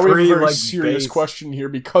Okay, now we have a three, very like, serious base- question here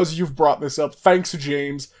because you've brought this up. Thanks,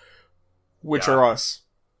 James. Which Yeah. are us?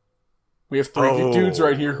 We have three dudes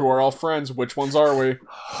right here who are all friends. Which ones are we?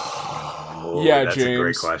 Oh, Yeah, that's a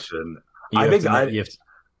great James. question. You I have think to- you have to-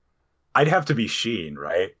 I'd have to be Sheen,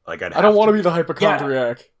 right? Like I don't want to be the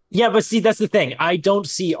hypochondriac. yeah, but see, that's the thing. I don't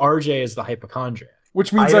see RJ as the hypochondriac.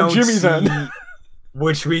 Which means I'm Jimmy then.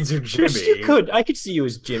 Which means you're Jimmy. Which you I could see you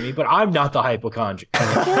as Jimmy, but I'm not the hypochondriac.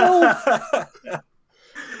 I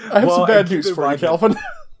have Well, some bad and keep news in for you, mind that- Calvin.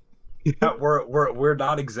 we're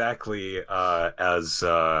not exactly as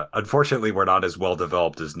unfortunately we're not as well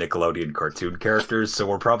developed as Nickelodeon cartoon characters, so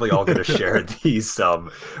we're probably all gonna share these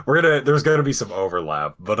there's gonna be some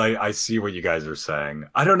overlap, but I see what you guys are saying.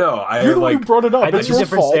 I don't know. I You're the one like who brought it up. I think It's the your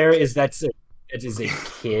difference fault. there is it is a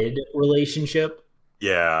kid relationship.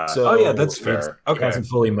 yeah. So Oh yeah, that's it's- fair. It Okay. hasn't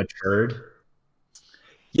fully matured.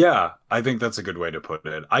 Yeah, I think that's a good way to put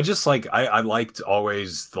it. I just like I liked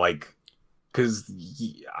always like because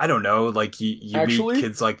I don't know, like you Actually- meet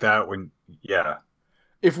kids like that when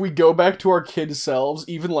If we go back to our kid selves,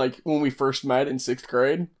 even like when we first met in 6th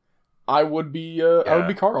grade, I would be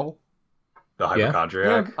Carl. the Yeah.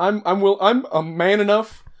 hypochondriac. Yeah, I'm a man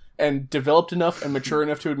enough and developed enough and mature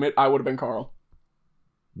enough to admit I would have been Carl.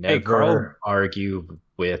 Never Carl. argue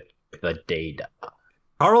with the data.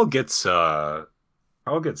 Carl gets Carl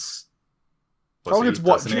gets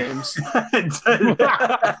what, doesn't he? James?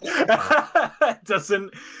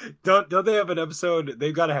 Don't they have an episode?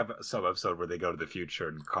 They've got to have some episode where they go to the future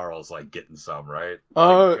and Carl's like getting some, right?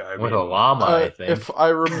 Like, I With mean, a llama, I think. If I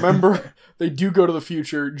remember, they do go to the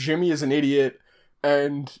future. Jimmy is an idiot,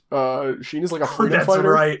 and Sheen is like a freedom that's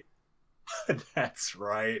fighter. right. That's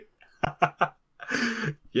right.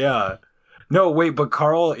 Yeah. No, wait, but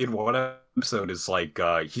Carl in one episode is like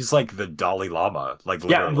he's like the Dalai Lama, like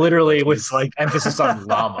yeah, literally, literally Like, with he's like emphasis on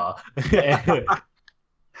llama.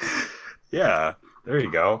 yeah. There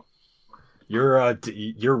you go. You're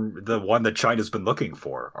the one that China's been looking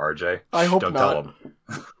for, RJ. I hope Don't not. tell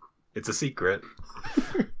them. It's a secret.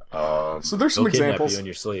 So there's some They'll kidnap examples. you in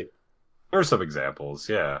your sleep. There are some examples,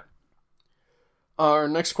 yeah. Our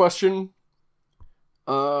next question.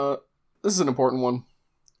 This is an important one.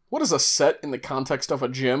 What is a set in the context of a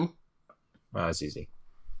gym? Oh, that's easy.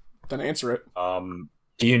 Then answer it.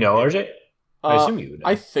 Do you know, RJ? I assume you would know.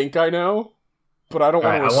 I think I know, but I don't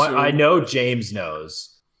want to assume. I know James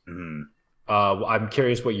knows. Mhm. I'm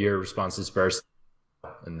curious what your response is first,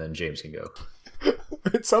 and then James can go.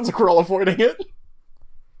 It sounds like we're all avoiding it.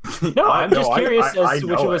 No, I'm just curious I as to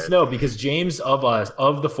which know of us it. know, because James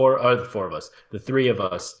the four of us, the three of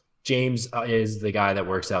us, James is the guy that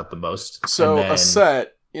works out the most. So and then, a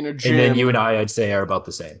set in a gym. and then you and I'd say, are about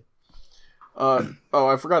the same.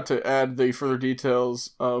 I forgot to add the further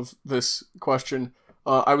details of this question.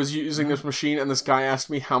 I was using this machine, and this guy asked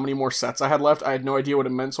me how many more sets I had left. I had no idea what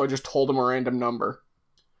it meant, so I just told him a random number.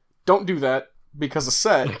 Don't do that, because a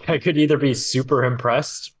set... I could either be super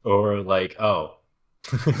impressed or like, oh.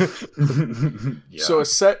 Yeah. So a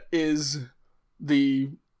set is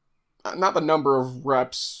not the number of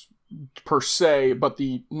reps per se, but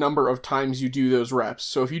the number of times you do those reps.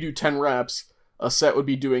 So if you do 10 reps, a set would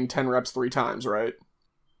be doing 10 reps 3 times, right?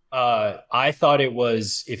 I thought it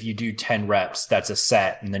was if you do 10 reps, that's a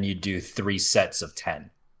set, and then you do 3 sets of 10.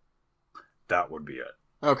 That would be it.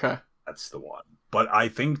 Okay. That's the one. But I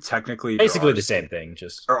think technically Basically the same thing,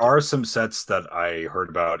 just there are some sets that I heard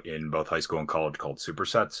about in both high school and college called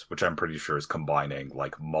supersets, which I'm pretty sure is combining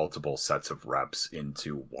like multiple sets of reps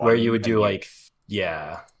into one. where you would do And like,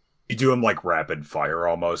 yeah. you do them like rapid fire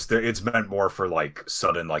almost. It's meant more for like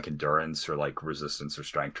sudden like endurance or like resistance or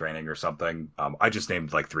strength training or something. I just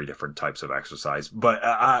named like 3 different types of exercise, but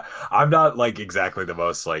I'm not like exactly the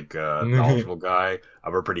most like knowledgeable guy.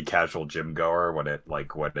 I'm a pretty casual gym goer when I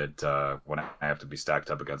have to be stacked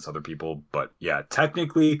up against other people. But yeah,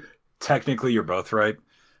 technically you're both right.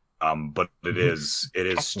 But it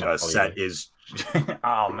set is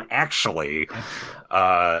actually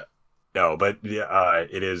no, but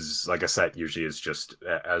it is like a set usually is just,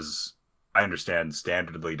 as I understand,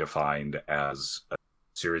 standardly defined as a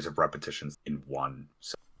series of repetitions in one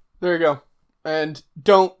set. There you go. And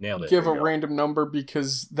don't Nailed it. give There a you go. random number,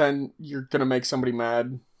 because then you're gonna make somebody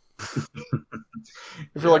mad.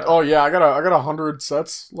 If you're like, oh yeah, I got 100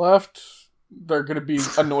 sets left, they're gonna be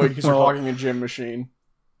annoyed because you're Well- talking a gym machine.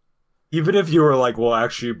 Even if you were like, well,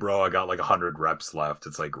 actually, bro, I got like 100 reps left.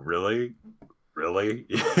 It's like, really? Really?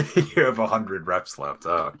 You have 100 reps left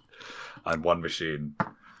on one machine.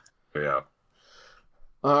 Yeah.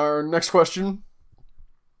 Our next question.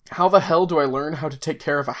 How the hell do I learn how to take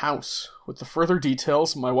care of a house? With the further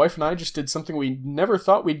details, my wife and I just did something we never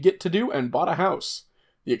thought we'd get to do and bought a house.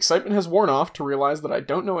 The excitement has worn off to realize that I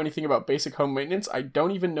don't know anything about basic home maintenance. I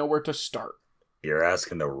don't even know where to start. You're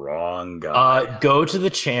asking the wrong guy. Go to the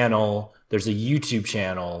channel. There's a YouTube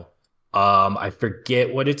channel. I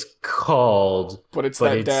forget what it's called, But it's but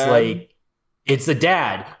that it's dad. like it's a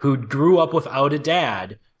dad who grew up without a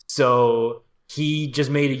dad, so he just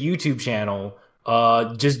made a YouTube channel,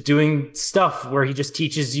 just doing stuff where he just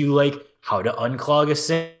teaches you like how to unclog a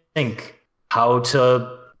sink, how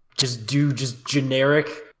to just do just generic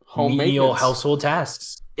Home menial maintenance. household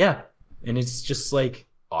tasks. Yeah, and it's just like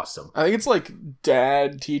awesome. I think it's like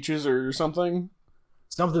dad teaches or something.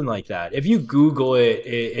 Something like that. If you Google it,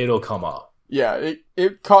 it'll come up. Yeah,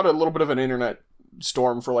 it caught a little bit of an internet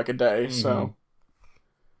storm for like a day, so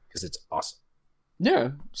Because it's awesome. yeah.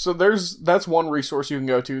 So that's one resource you can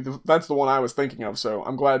go to. That's the one I was thinking of, so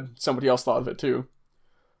I'm glad somebody else thought of it too.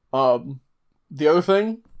 The other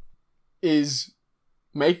thing is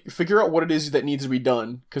figure out what it is that needs to be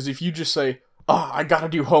done, because if you just say, "Oh, I gotta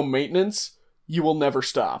do home maintenance," you will never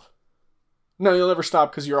stop. No, you'll never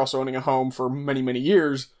stop because you're also owning a home for many, many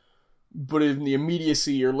years, but in the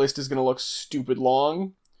immediacy, your list is going to look stupid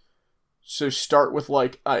long. So start with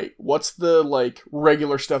like, alright, what's the like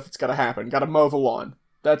regular stuff that's got to happen? Got to mow the lawn.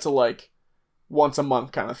 That's a like once a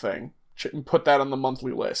month kind of thing. Put that on the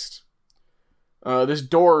monthly list. This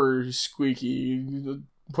door is squeaky.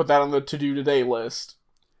 Put that on the to-do today list.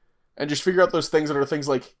 And just figure out those things that are things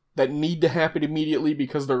like that need to happen immediately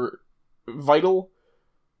because they're vital.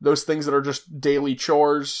 Those things that are just daily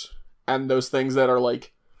chores, and those things that are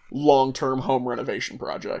like long-term home renovation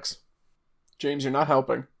projects. James, you're not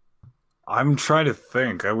helping. I'm trying to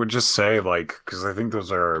think. I would just say, like, because I think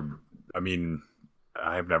those are, I mean,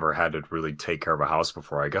 I've never had to really take care of a house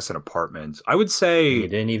before. I guess an apartment. I would You say,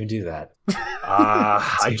 didn't even do that.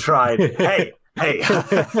 I tried. Hey,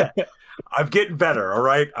 I'm getting better, all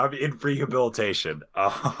right? I'm in rehabilitation.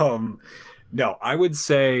 No, I would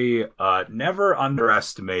say never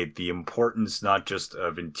underestimate the importance not just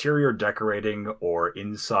of interior decorating or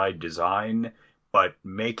inside design, but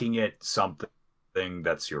making it something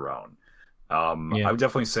that's your own. Yeah. I would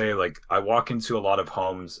definitely say, like, I walk into a lot of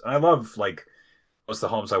homes, and I love, like, most of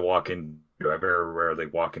the homes I walk into, I very rarely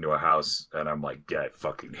walk into a house, and I'm like, yeah, I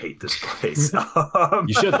fucking hate this place.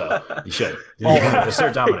 You should, though. You should. Oh,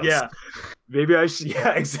 Assert dominance. Yeah. Maybe I should,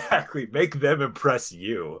 yeah, exactly. Make them impress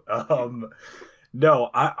you. No,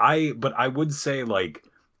 but I would say like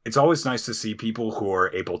it's always nice to see people who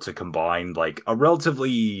are able to combine like a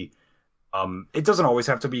relatively it doesn't always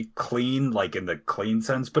have to be clean, like in the clean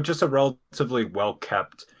sense, but just a relatively well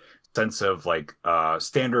kept sense of like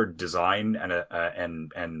standard design and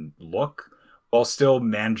and look, while still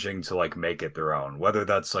managing to like make it their own. Whether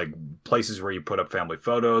that's like places where you put up family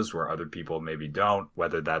photos where other people maybe don't,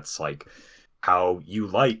 whether that's like how you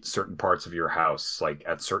light certain parts of your house like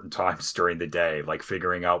at certain times during the day, like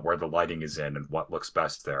figuring out where the lighting is in and what looks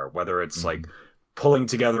best there, whether it's like pulling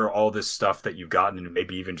together all this stuff that you've gotten and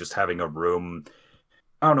maybe even just having a room,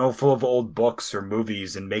 I don't know, full of old books or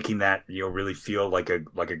movies and making that, you know, really feel like a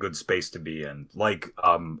good space to be in. Like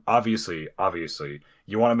obviously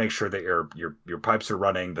you want to make sure that your pipes are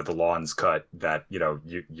running, that the lawn's cut, that, you know,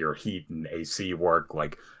 your heat and AC work.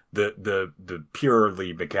 Like the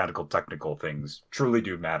purely mechanical technical things truly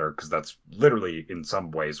do matter, because that's literally in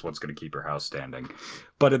some ways what's going to keep your house standing.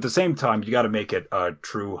 But at the same time, you got to make it a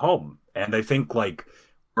true home. And I think like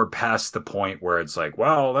we're past the point where it's like,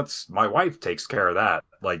 well, that's my wife takes care of that.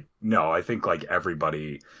 Like, no, I think like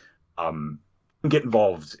everybody can get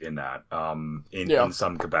involved in that in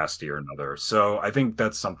some capacity or another. So I think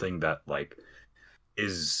that's something that like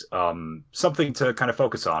is something to kind of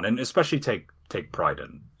focus on and especially take pride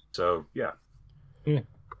in. So yeah. Next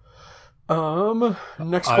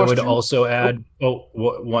question. I would also add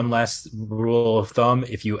one last rule of thumb: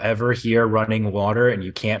 if you ever hear running water and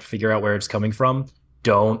you can't figure out where it's coming from,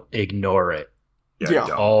 don't ignore it. Yeah.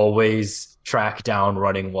 Always track down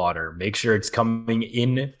running water. Make sure it's coming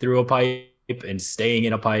in through a pipe and staying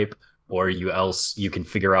in a pipe, or else you can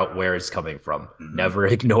figure out where it's coming from. Mhm. Never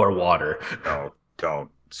ignore water. No, don't.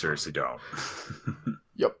 Seriously, don't.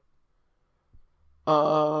 Yep.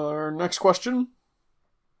 Next question.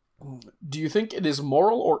 Do you think it is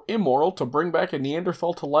moral or immoral to bring back a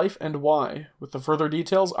Neanderthal to life, and why? With the further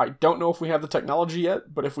details, I don't know if we have the technology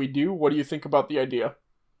yet, but if we do, what do you think about the idea?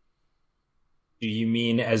 Do you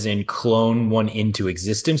mean as in clone one into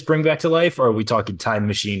existence, bring back to life? Or are we talking time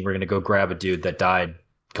machine? We're going to go grab a dude that died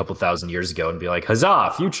a couple thousand years ago and be like,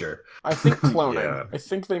 huzzah, future. I think cloning. Yeah. I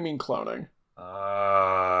think they mean cloning.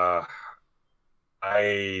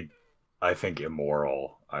 I think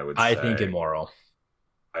immoral, I would say. I think immoral.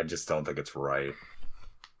 I just don't think it's right.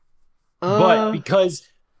 But because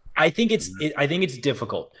I think it's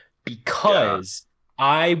difficult, because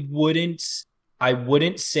I wouldn't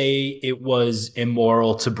say it was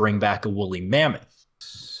immoral to bring back a woolly mammoth.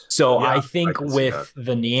 So Yeah, I think I can see with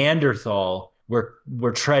the Neanderthal,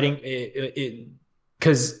 we're treading it,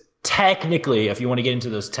 because technically, if you want to get into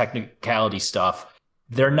those technicality stuff,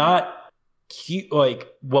 they're not like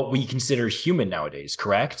what we consider human nowadays,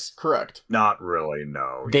 correct? Correct. Not really,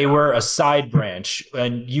 no. They were a side branch,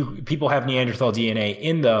 and people have Neanderthal DNA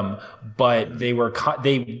in them, but they would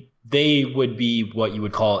be what you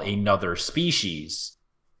would call another species.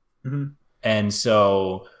 Mhm. And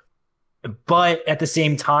so, but at the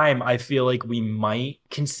same time, I feel like we might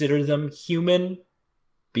consider them human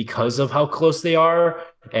because of how close they are.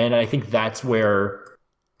 And I think that's where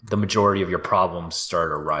the majority of your problems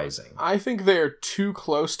start arising. I think they are too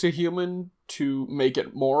close to human to make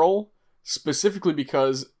it moral, specifically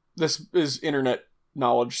because this is internet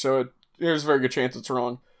knowledge, so there's a very good chance it's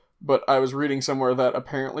wrong. But I was reading somewhere that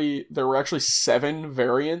apparently there were actually 7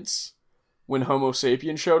 variants when Homo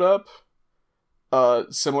sapien showed up,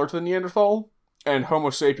 similar to the Neanderthal, and Homo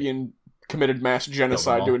sapien committed mass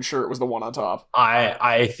genocide to ensure it was the one on top.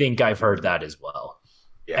 I think I've heard that as well.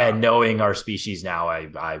 Yeah. And knowing our species now,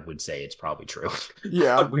 I would say it's probably true.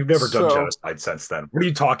 Yeah, We've never done so- genocide since then. What are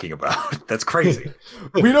you talking about? That's crazy.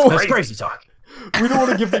 We don't. That's crazy talk. We don't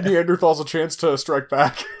want to give the Neanderthals a chance to strike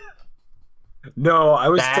back. No, I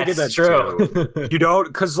was thinking That's that true. too. You know,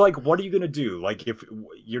 because like, what are you gonna do? Like, if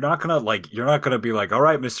you're not gonna be like, all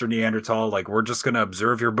right, Mr. Neanderthal, like, we're just gonna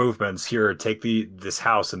observe your movements here, take this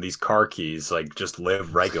house and these car keys, like, just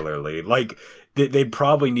live regularly. Like, they'd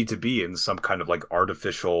probably need to be in some kind of like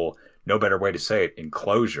artificial, no better way to say it,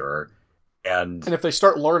 enclosure. And And if they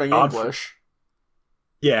start learning God English,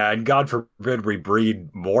 yeah, and God forbid we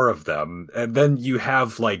breed more of them. And then you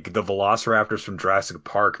have like the Velociraptors from Jurassic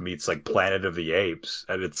Park meets like Planet of the Apes.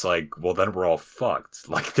 And it's like, well, then we're all fucked.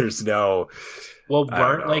 Like there's no. Well, I don't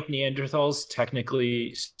weren't know. like Neanderthals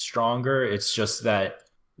technically stronger? It's just that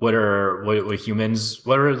what humans?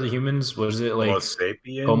 What are the humans? What is it like? Homo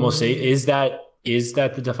sapien? Homo sapien? Is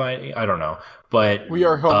that the defining? I don't know, but we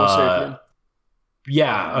are Homo sapien.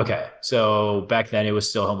 Yeah. Okay. So back then it was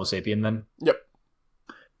still Homo sapien. Then. Yep.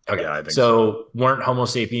 Okay. Yeah, I think so weren't Homo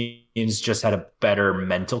sapien Sapiens just had a better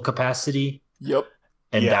mental capacity, Yep.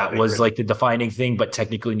 and Yeah, that they was could- like the defining thing. But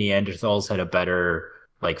technically, Neanderthals had a better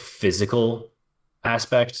like physical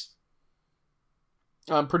aspect.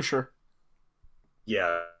 I'm pretty sure.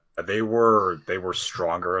 Yeah, they were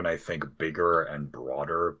stronger and I think bigger and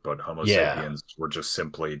broader, but Homo Yeah. sapiens were just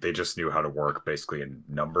simply they just knew how to work basically in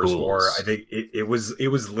numbers Tools. more. I think it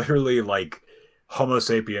was literally like Homo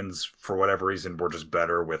sapiens for whatever reason were just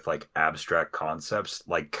better with like abstract concepts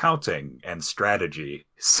like counting and strategy.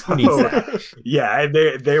 Who needs So that? yeah, and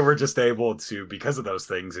they were just able to because of those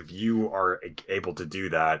things. If you are able to do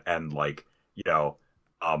that and like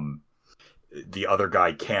the other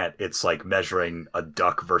guy can't, it's like measuring a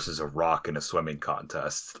duck versus a rock in a swimming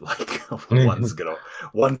contest. Like one's gonna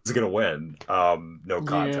win. No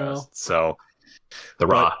contest. Yeah. So The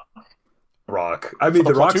Rock. rock. I mean,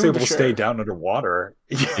 For the rock's platoon able to to stay share. down underwater.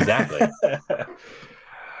 Exactly.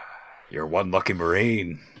 You're one lucky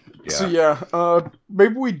marine. Yeah. So yeah,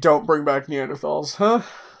 maybe we don't bring back Neanderthals, huh?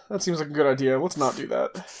 That seems like a good idea. Let's not do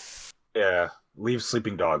that. Yeah. Leave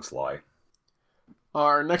sleeping dogs lie.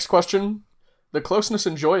 Our next question. The closeness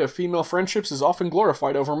and joy of female friendships is often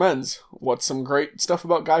glorified over men's. What's some great stuff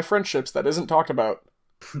about guy friendships that isn't talked about?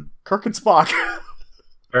 Kirk and Spock.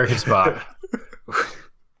 American Spot.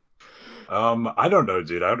 I don't know,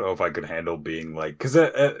 dude. I don't know if I could handle being like, because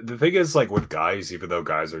the thing is, like, with guys, even though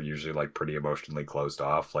guys are usually like pretty emotionally closed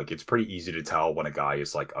off, like it's pretty easy to tell when a guy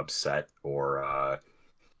is like upset or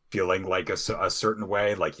feeling like a certain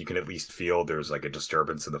way. Like you can at least feel there's like a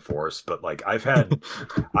disturbance in the force. But like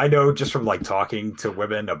I know just from like talking to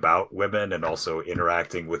women about women and also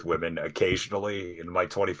interacting with women occasionally in my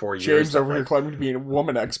 24 years. James that, over here like, claiming to be a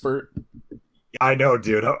woman expert. I know,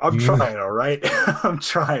 dude. I'm trying, all right? I'm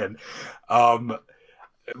trying.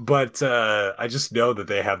 But I just know that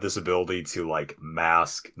they have this ability to like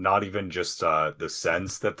mask not even just the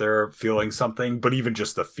sense that they're feeling something, but even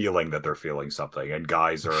just the feeling that they're feeling something. And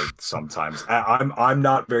guys are sometimes I'm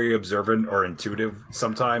not very observant or intuitive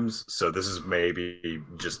sometimes, so this is maybe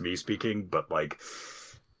just me speaking, but like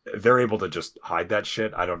they're able to just hide that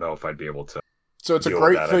shit. I don't know if I'd be able to. So it's a Deal with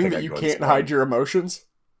great that. I thing think that I'd you go can't insane. hide your emotions.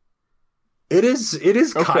 It is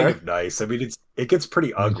Okay. kind of nice. I mean, it gets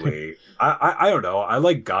pretty ugly. I don't know. I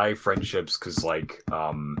like guy friendships because like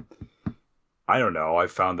I don't know. I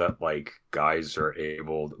found that like guys are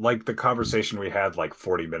able, like the conversation we had like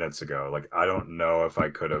 40 minutes ago. Like I don't know if I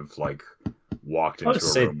could have like walked I would into a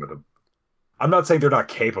say- room with a. I'm not saying they're not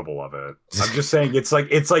capable of it. I'm just saying it's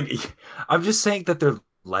like I'm just saying that they're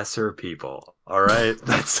lesser people. All right,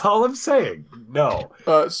 that's all I'm saying. No.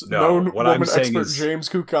 No, No, what I'm woman saying expert is- James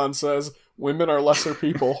Kukan says women are lesser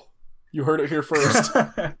people. You heard it here first.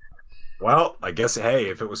 Well, I guess, hey,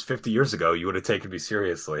 if it was 50 years ago, you would have taken me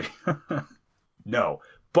seriously. No,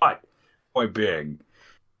 but point being,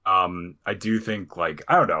 I do think like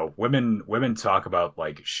I don't know, women talk about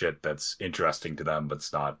like shit that's interesting to them, but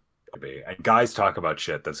it's not to be, and guys talk about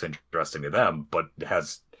shit that's interesting to them, but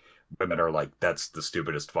has women are like that's the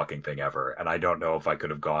stupidest fucking thing ever, and I don't know if I could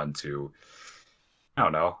have gone to. I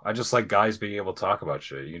don't know. I just like guys being able to talk about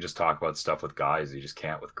shit. You can just talk about stuff with guys. You just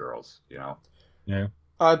can't with girls, you know? Yeah.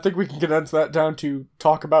 I think we can condense that down to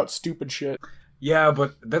talk about stupid shit. Yeah,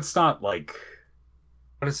 but that's not like.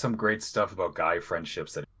 What is some great stuff about guy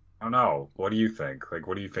friendships that I don't know? What do you think? Like,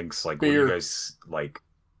 what do you think's like? What do Beer. you guys like?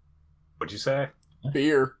 What'd you say?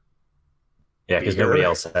 Beer. Yeah, because Beer. nobody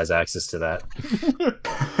else has access to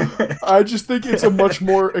that. I just think it's a much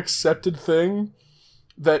more accepted thing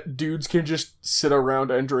that dudes can just sit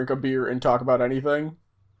around and drink a beer and talk about anything.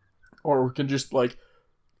 Or can just, like,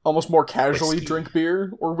 almost more casually Whiskey. drink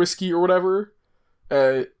beer or whiskey or whatever.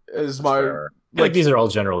 As my... Fair. Like these are all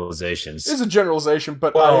generalizations. It's a generalization,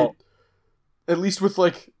 but Well- at least with,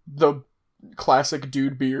 like, the classic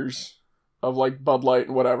dude beers of, like, Bud Light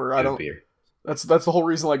and whatever, I don't... Beer. That's the whole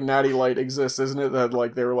reason, like, Natty Light exists, isn't it? That,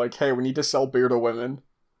 like, they were like, hey, we need to sell beer to women.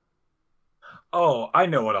 Oh, I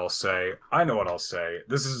know what I'll say.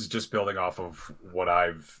 This is just building off of what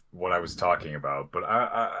I was talking about, but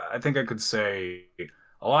I think I could say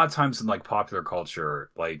a lot of times in like popular culture,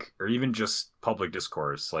 like or even just public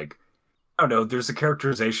discourse, like I don't know, there's a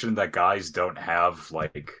characterization that guys don't have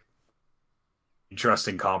like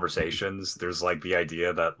interesting conversations. There's like the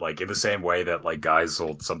idea that like in the same way that like guys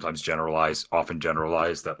will sometimes often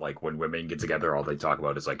generalize that like when women get together all they talk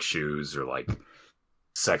about is like shoes or like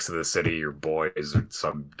Sex of the City or boys or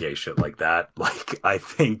some gay shit like that. Like I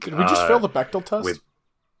think Did we just fail the Bechdel test? with-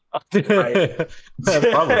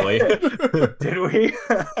 Probably. did we?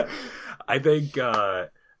 I think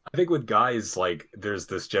I think with guys, like, there's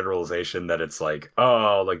this generalization that it's like,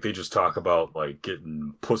 oh, like they just talk about like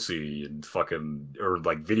getting pussy and fucking, or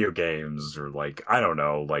like video games, or like I don't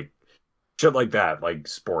know, like shit like that, like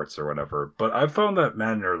sports or whatever. But I've found that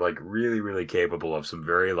men are like really, really capable of some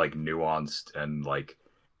very like nuanced and like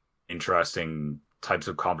interesting types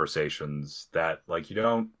of conversations that like you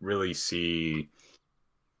don't really see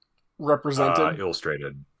Represented.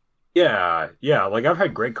 illustrated. Yeah, like I've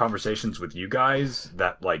had great conversations with you guys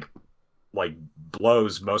that like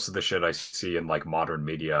blows most of the shit I see in like modern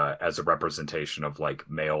media as a representation of like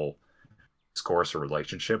male discourse or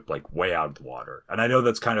relationship, like way out of the water. And I know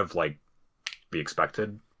that's kind of like be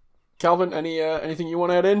expected. Calvin, anything you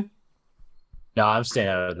want to add in? No, I'm staying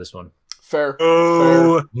out of this one. Fair.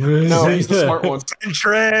 Oh, No, he's the smart one.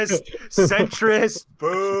 centrist,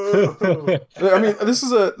 boo. I mean, this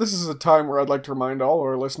is a time where I'd like to remind all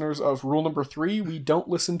our listeners of rule number 3: we don't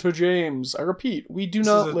listen to James. I repeat, we do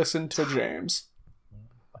not listen to James.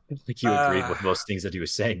 I think you agreed with most things that he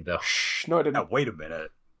was saying, though. Shh, no, I didn't. Now, wait a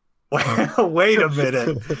minute. Wait a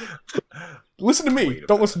minute. Listen to me. Wait a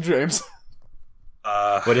Don't minute. listen to James.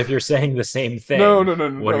 But if you're saying the same thing, No,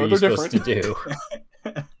 what are you they're supposed different.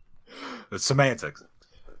 to do? It's semantics.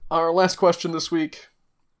 Our last question this week: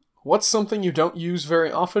 what's something you don't use very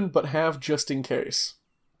often but have just in case?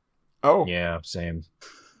 Oh, Yeah, same.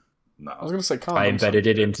 No. I was gonna say condoms. I embedded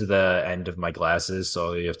it into the end of my glasses, so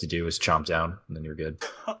all you have to do is chomp down, and then you're good.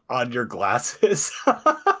 On your glasses.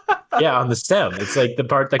 Yeah, on the stem. It's like the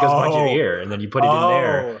part that goes behind your Oh. ear, and then you put it in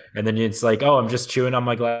there, Oh. and then it's like, oh, I'm just chewing on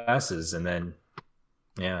my glasses, and then,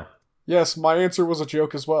 yeah. Yes, my answer was a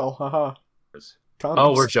joke as well. Haha. Condoms.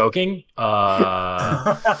 Oh, we're joking?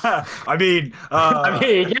 I mean, I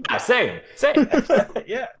mean, yeah, same.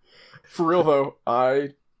 yeah. For real though, I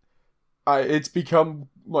it's become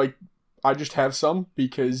like I just have some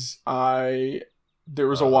because there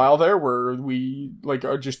was a while there where we like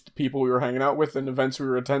are just people we were hanging out with and events we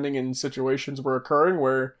were attending and situations were occurring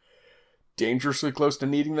where dangerously close to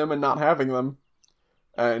needing them and not having them.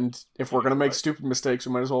 And if we're gonna make stupid mistakes,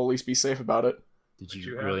 we might as well at least be safe about it. Did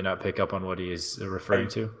you you have? really not pick up on what he is referring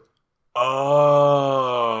to?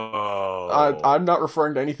 Oh. I'm not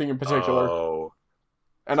referring to anything in particular, Oh.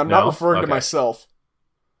 and I'm not No? referring to Okay. myself.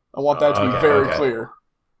 I want that to be Okay, very okay. clear.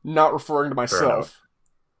 Not referring to myself. enough.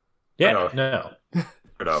 Yeah, No. no.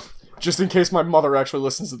 Good enough. Just in case my mother actually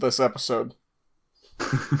listens to this episode.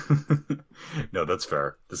 No, that's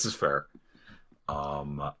fair. This is fair.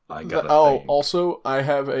 I got Also, I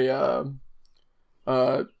have a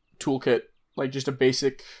toolkit, like just a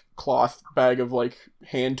basic cloth bag of like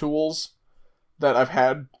hand tools that I've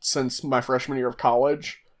had since my freshman year of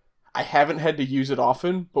college. I haven't had to use it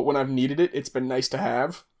often, but when I've needed it, it's been nice to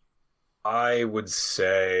have. I would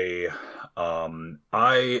say,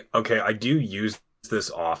 I do use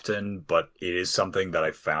this often, but it is something that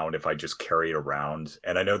I found if I just carry it around,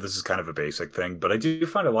 and I know this is kind of a basic thing, but I do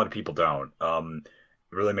find a lot of people don't.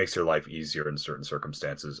 It really makes your life easier in certain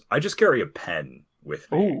circumstances. I just carry a pen with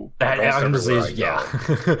me. Ooh. That Almost honestly everywhere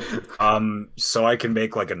is, I go. yeah. So I can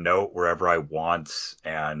make like a note wherever I want,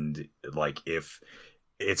 and like if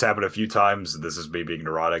it's happened a few times, this is me being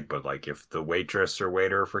neurotic, but like if the waitress or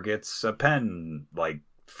waiter forgets a pen, like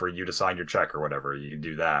for you to sign your check or whatever, you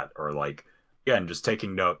do that. Or like, again, just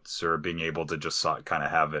taking notes or being able to just kind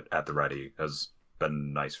of have it at the ready has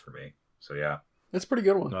been nice for me. So yeah. That's a pretty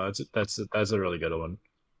good one. No, that's a really good one.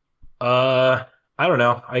 I don't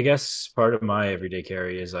know. I guess part of my everyday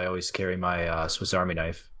carry is I always carry my Swiss Army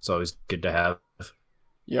knife. It's always good to have.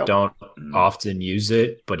 Yep. Don't Mm. often use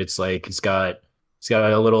it, but it's like it's got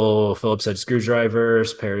a little Phillips head screwdriver, a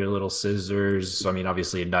pair of little scissors. I mean,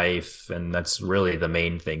 obviously a knife, and that's really the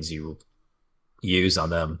main things you use on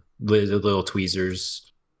them. The little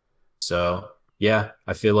tweezers. So yeah,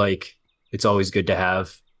 I feel like it's always good to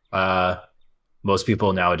have. Most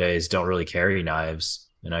people nowadays don't really carry knives,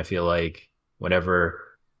 and I feel like whenever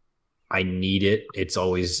I need it, it's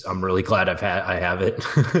always I'm really glad I have it.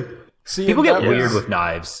 See, People and get that weird was- with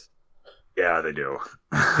knives Yeah, they do.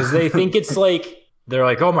 because they think it's like they're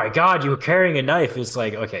like, oh my god, you were carrying a knife. It's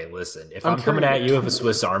like, okay, listen, if I'm I'm coming carrying at a you with a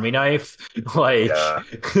Swiss Army knife, like Yeah.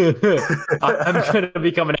 I'm gonna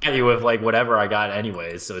be coming at you with like whatever I got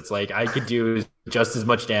anyways. So it's like I could do just as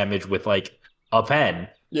much damage with like a pen.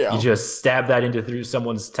 Yeah. You just stab that into through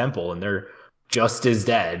someone's temple and they're just as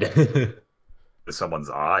dead. Someone's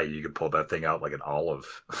eye, you could pull that thing out like an olive.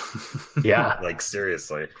 Yeah. Like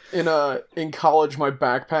seriously. In college, my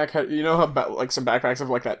backpack had, you know how like some backpacks have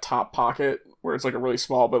like that top pocket where it's like a really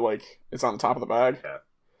small, but like it's on the top of the bag. Yeah.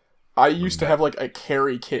 I used to have like a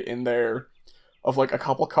carry kit in there of like a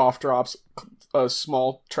couple cough drops, a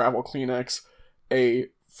small travel Kleenex, a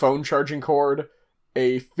phone charging cord,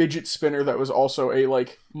 a fidget spinner that was also a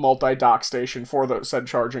like multi-dock station for the said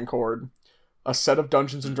charging cord, a set of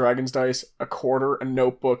Dungeons and Dragons dice, a quarter, a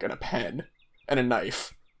notebook, and a pen, and a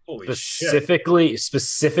knife. Holy shit.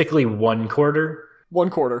 Specifically 1/4,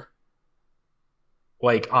 1/4.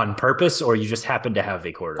 like on purpose, or you just happen to have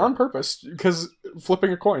a quarter? On purpose, because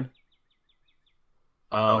flipping a coin.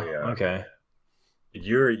 Oh, yeah. Okay.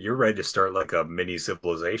 You're ready to start like a mini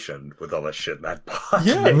civilization with all that shit in that pocket.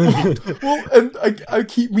 Yeah. Well, and I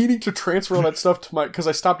keep meaning to transfer all that stuff to my, because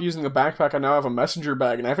I stopped using the backpack. I now have a messenger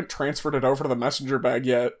bag, and I haven't transferred it over to the messenger bag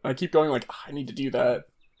yet. I keep going like, I need to do that.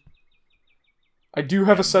 I do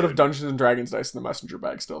have a set of Dungeons and Dragons dice in the messenger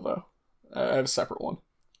bag still, though. I have a separate one.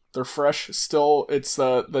 They're fresh. Still, it's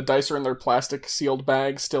the dice are in their plastic sealed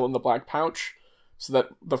bag, still in the black pouch, so that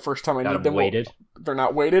the first time I Got need them them, weighted? they're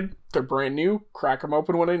not weighted. They're brand new. Crack them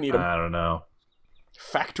open when I need them. I don't know.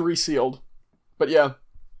 Factory sealed. But yeah,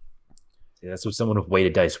 See, that's what someone with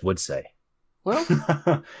weighted dice would say. well,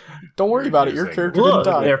 don't worry about it. Your Using- character Look,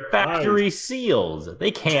 didn't die. they're factory sealed.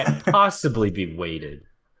 They can't possibly be weighted.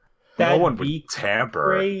 No That'd one be would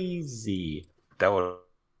tamper. crazy. That would.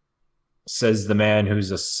 Says the man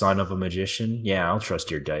who's a son of a magician. Yeah, I'll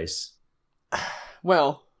trust your dice.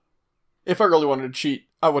 Well, if I really wanted to cheat,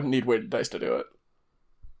 I wouldn't need weighted dice to do it.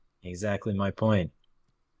 Exactly my point.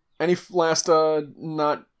 Any last,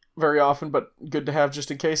 not very often, but good to have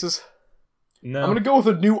just in cases? No. I'm gonna go with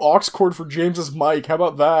a new aux cord for James's mic. How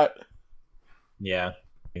about that? Yeah,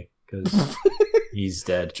 because he's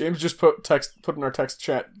dead. James just put in our text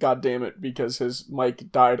chat, God damn it, because his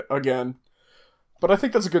mic died again. But I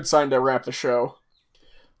think that's a good sign to wrap the show.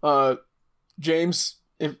 James,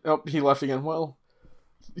 he left again. Well,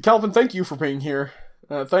 Calvin, thank you for being here.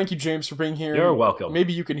 Thank you, James, for being here. You're welcome.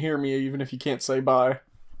 Maybe you can hear me even if you can't say bye.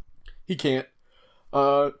 He can't.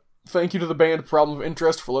 Thank you to the band Problem of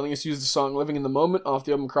Interest for letting us use the song Living in the Moment off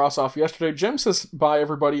the album Cross Off Yesterday. Jem says bye,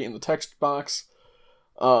 everybody, in the text box.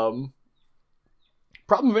 Problem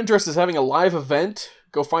of Interest is having a live event.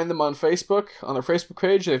 Go find them on Facebook, on their Facebook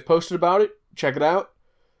page. They've posted about it. Check it out.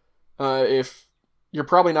 If you're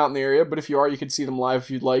probably not in the area, but if you are, you can see them live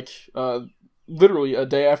if you'd like. Literally a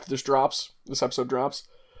day after this episode drops.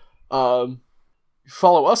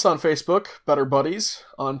 Follow us on Facebook, Better Buddies,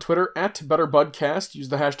 on Twitter @BetterBudcast. Use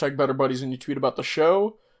the hashtag BetterBuddies when you tweet about the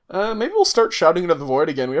show. Maybe we'll start shouting into the void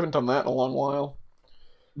again. We haven't done that in a long while.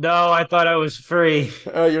 No, I thought I was free.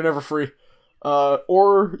 You're never free.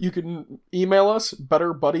 Or you can email us,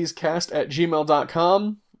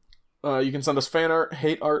 betterbuddiescast@gmail.com. You can send us fan art,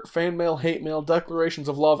 hate art, fan mail, hate mail, declarations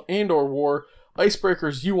of love and or war,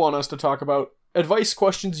 icebreakers you want us to talk about, advice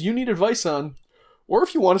questions you need advice on, or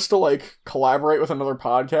if you want us to, like, collaborate with another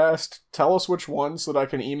podcast, tell us which one so that I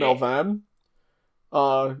can email them.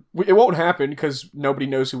 It won't happen because nobody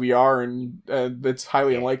knows who we are, and it's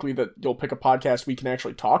highly unlikely that you'll pick a podcast we can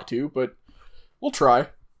actually talk to, but we'll try.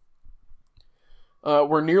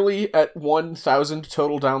 We're nearly at 1,000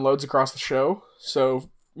 total downloads across the show, so,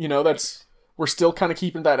 you know, we're still kind of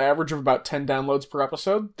keeping that average of about 10 downloads per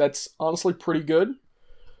episode. That's honestly pretty good.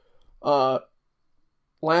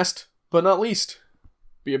 Last but not least,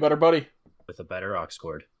 be a better buddy. With a better aux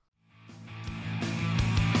cord.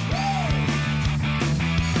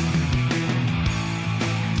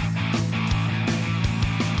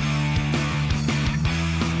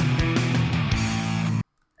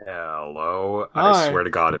 Hello. Hi. I swear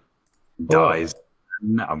to God, if it dies,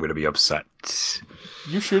 I'm going to be upset.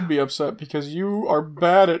 You should be upset because you are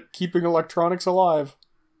bad at keeping electronics alive,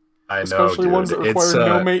 I know, especially dude. ones that require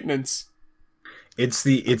no maintenance. It's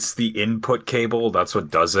the input cable. That's what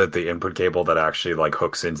does it. The input cable that actually like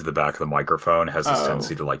hooks into the back of the microphone has this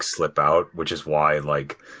tendency to like slip out, which is why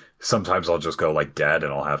like sometimes I'll just go like dead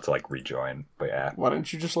and I'll have to like rejoin. But yeah, Why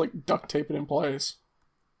don't you just like duct tape it in place?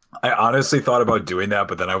 I honestly thought about doing that,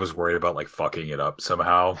 but then I was worried about like fucking it up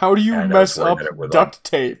somehow. How do you And I mess was worried up that it would, duct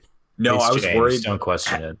tape? No, Please, I was James, worried. Don't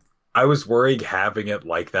question it. I was worried having it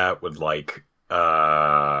like that would like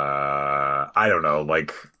I don't know,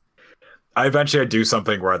 like I eventually I'd do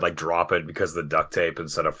something where I'd like drop it because of the duct tape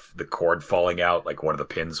instead of the cord falling out, like one of the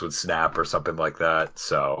pins would snap or something like that.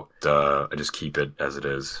 So I just keep it as it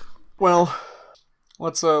is. Well,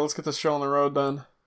 let's get this show on the road then.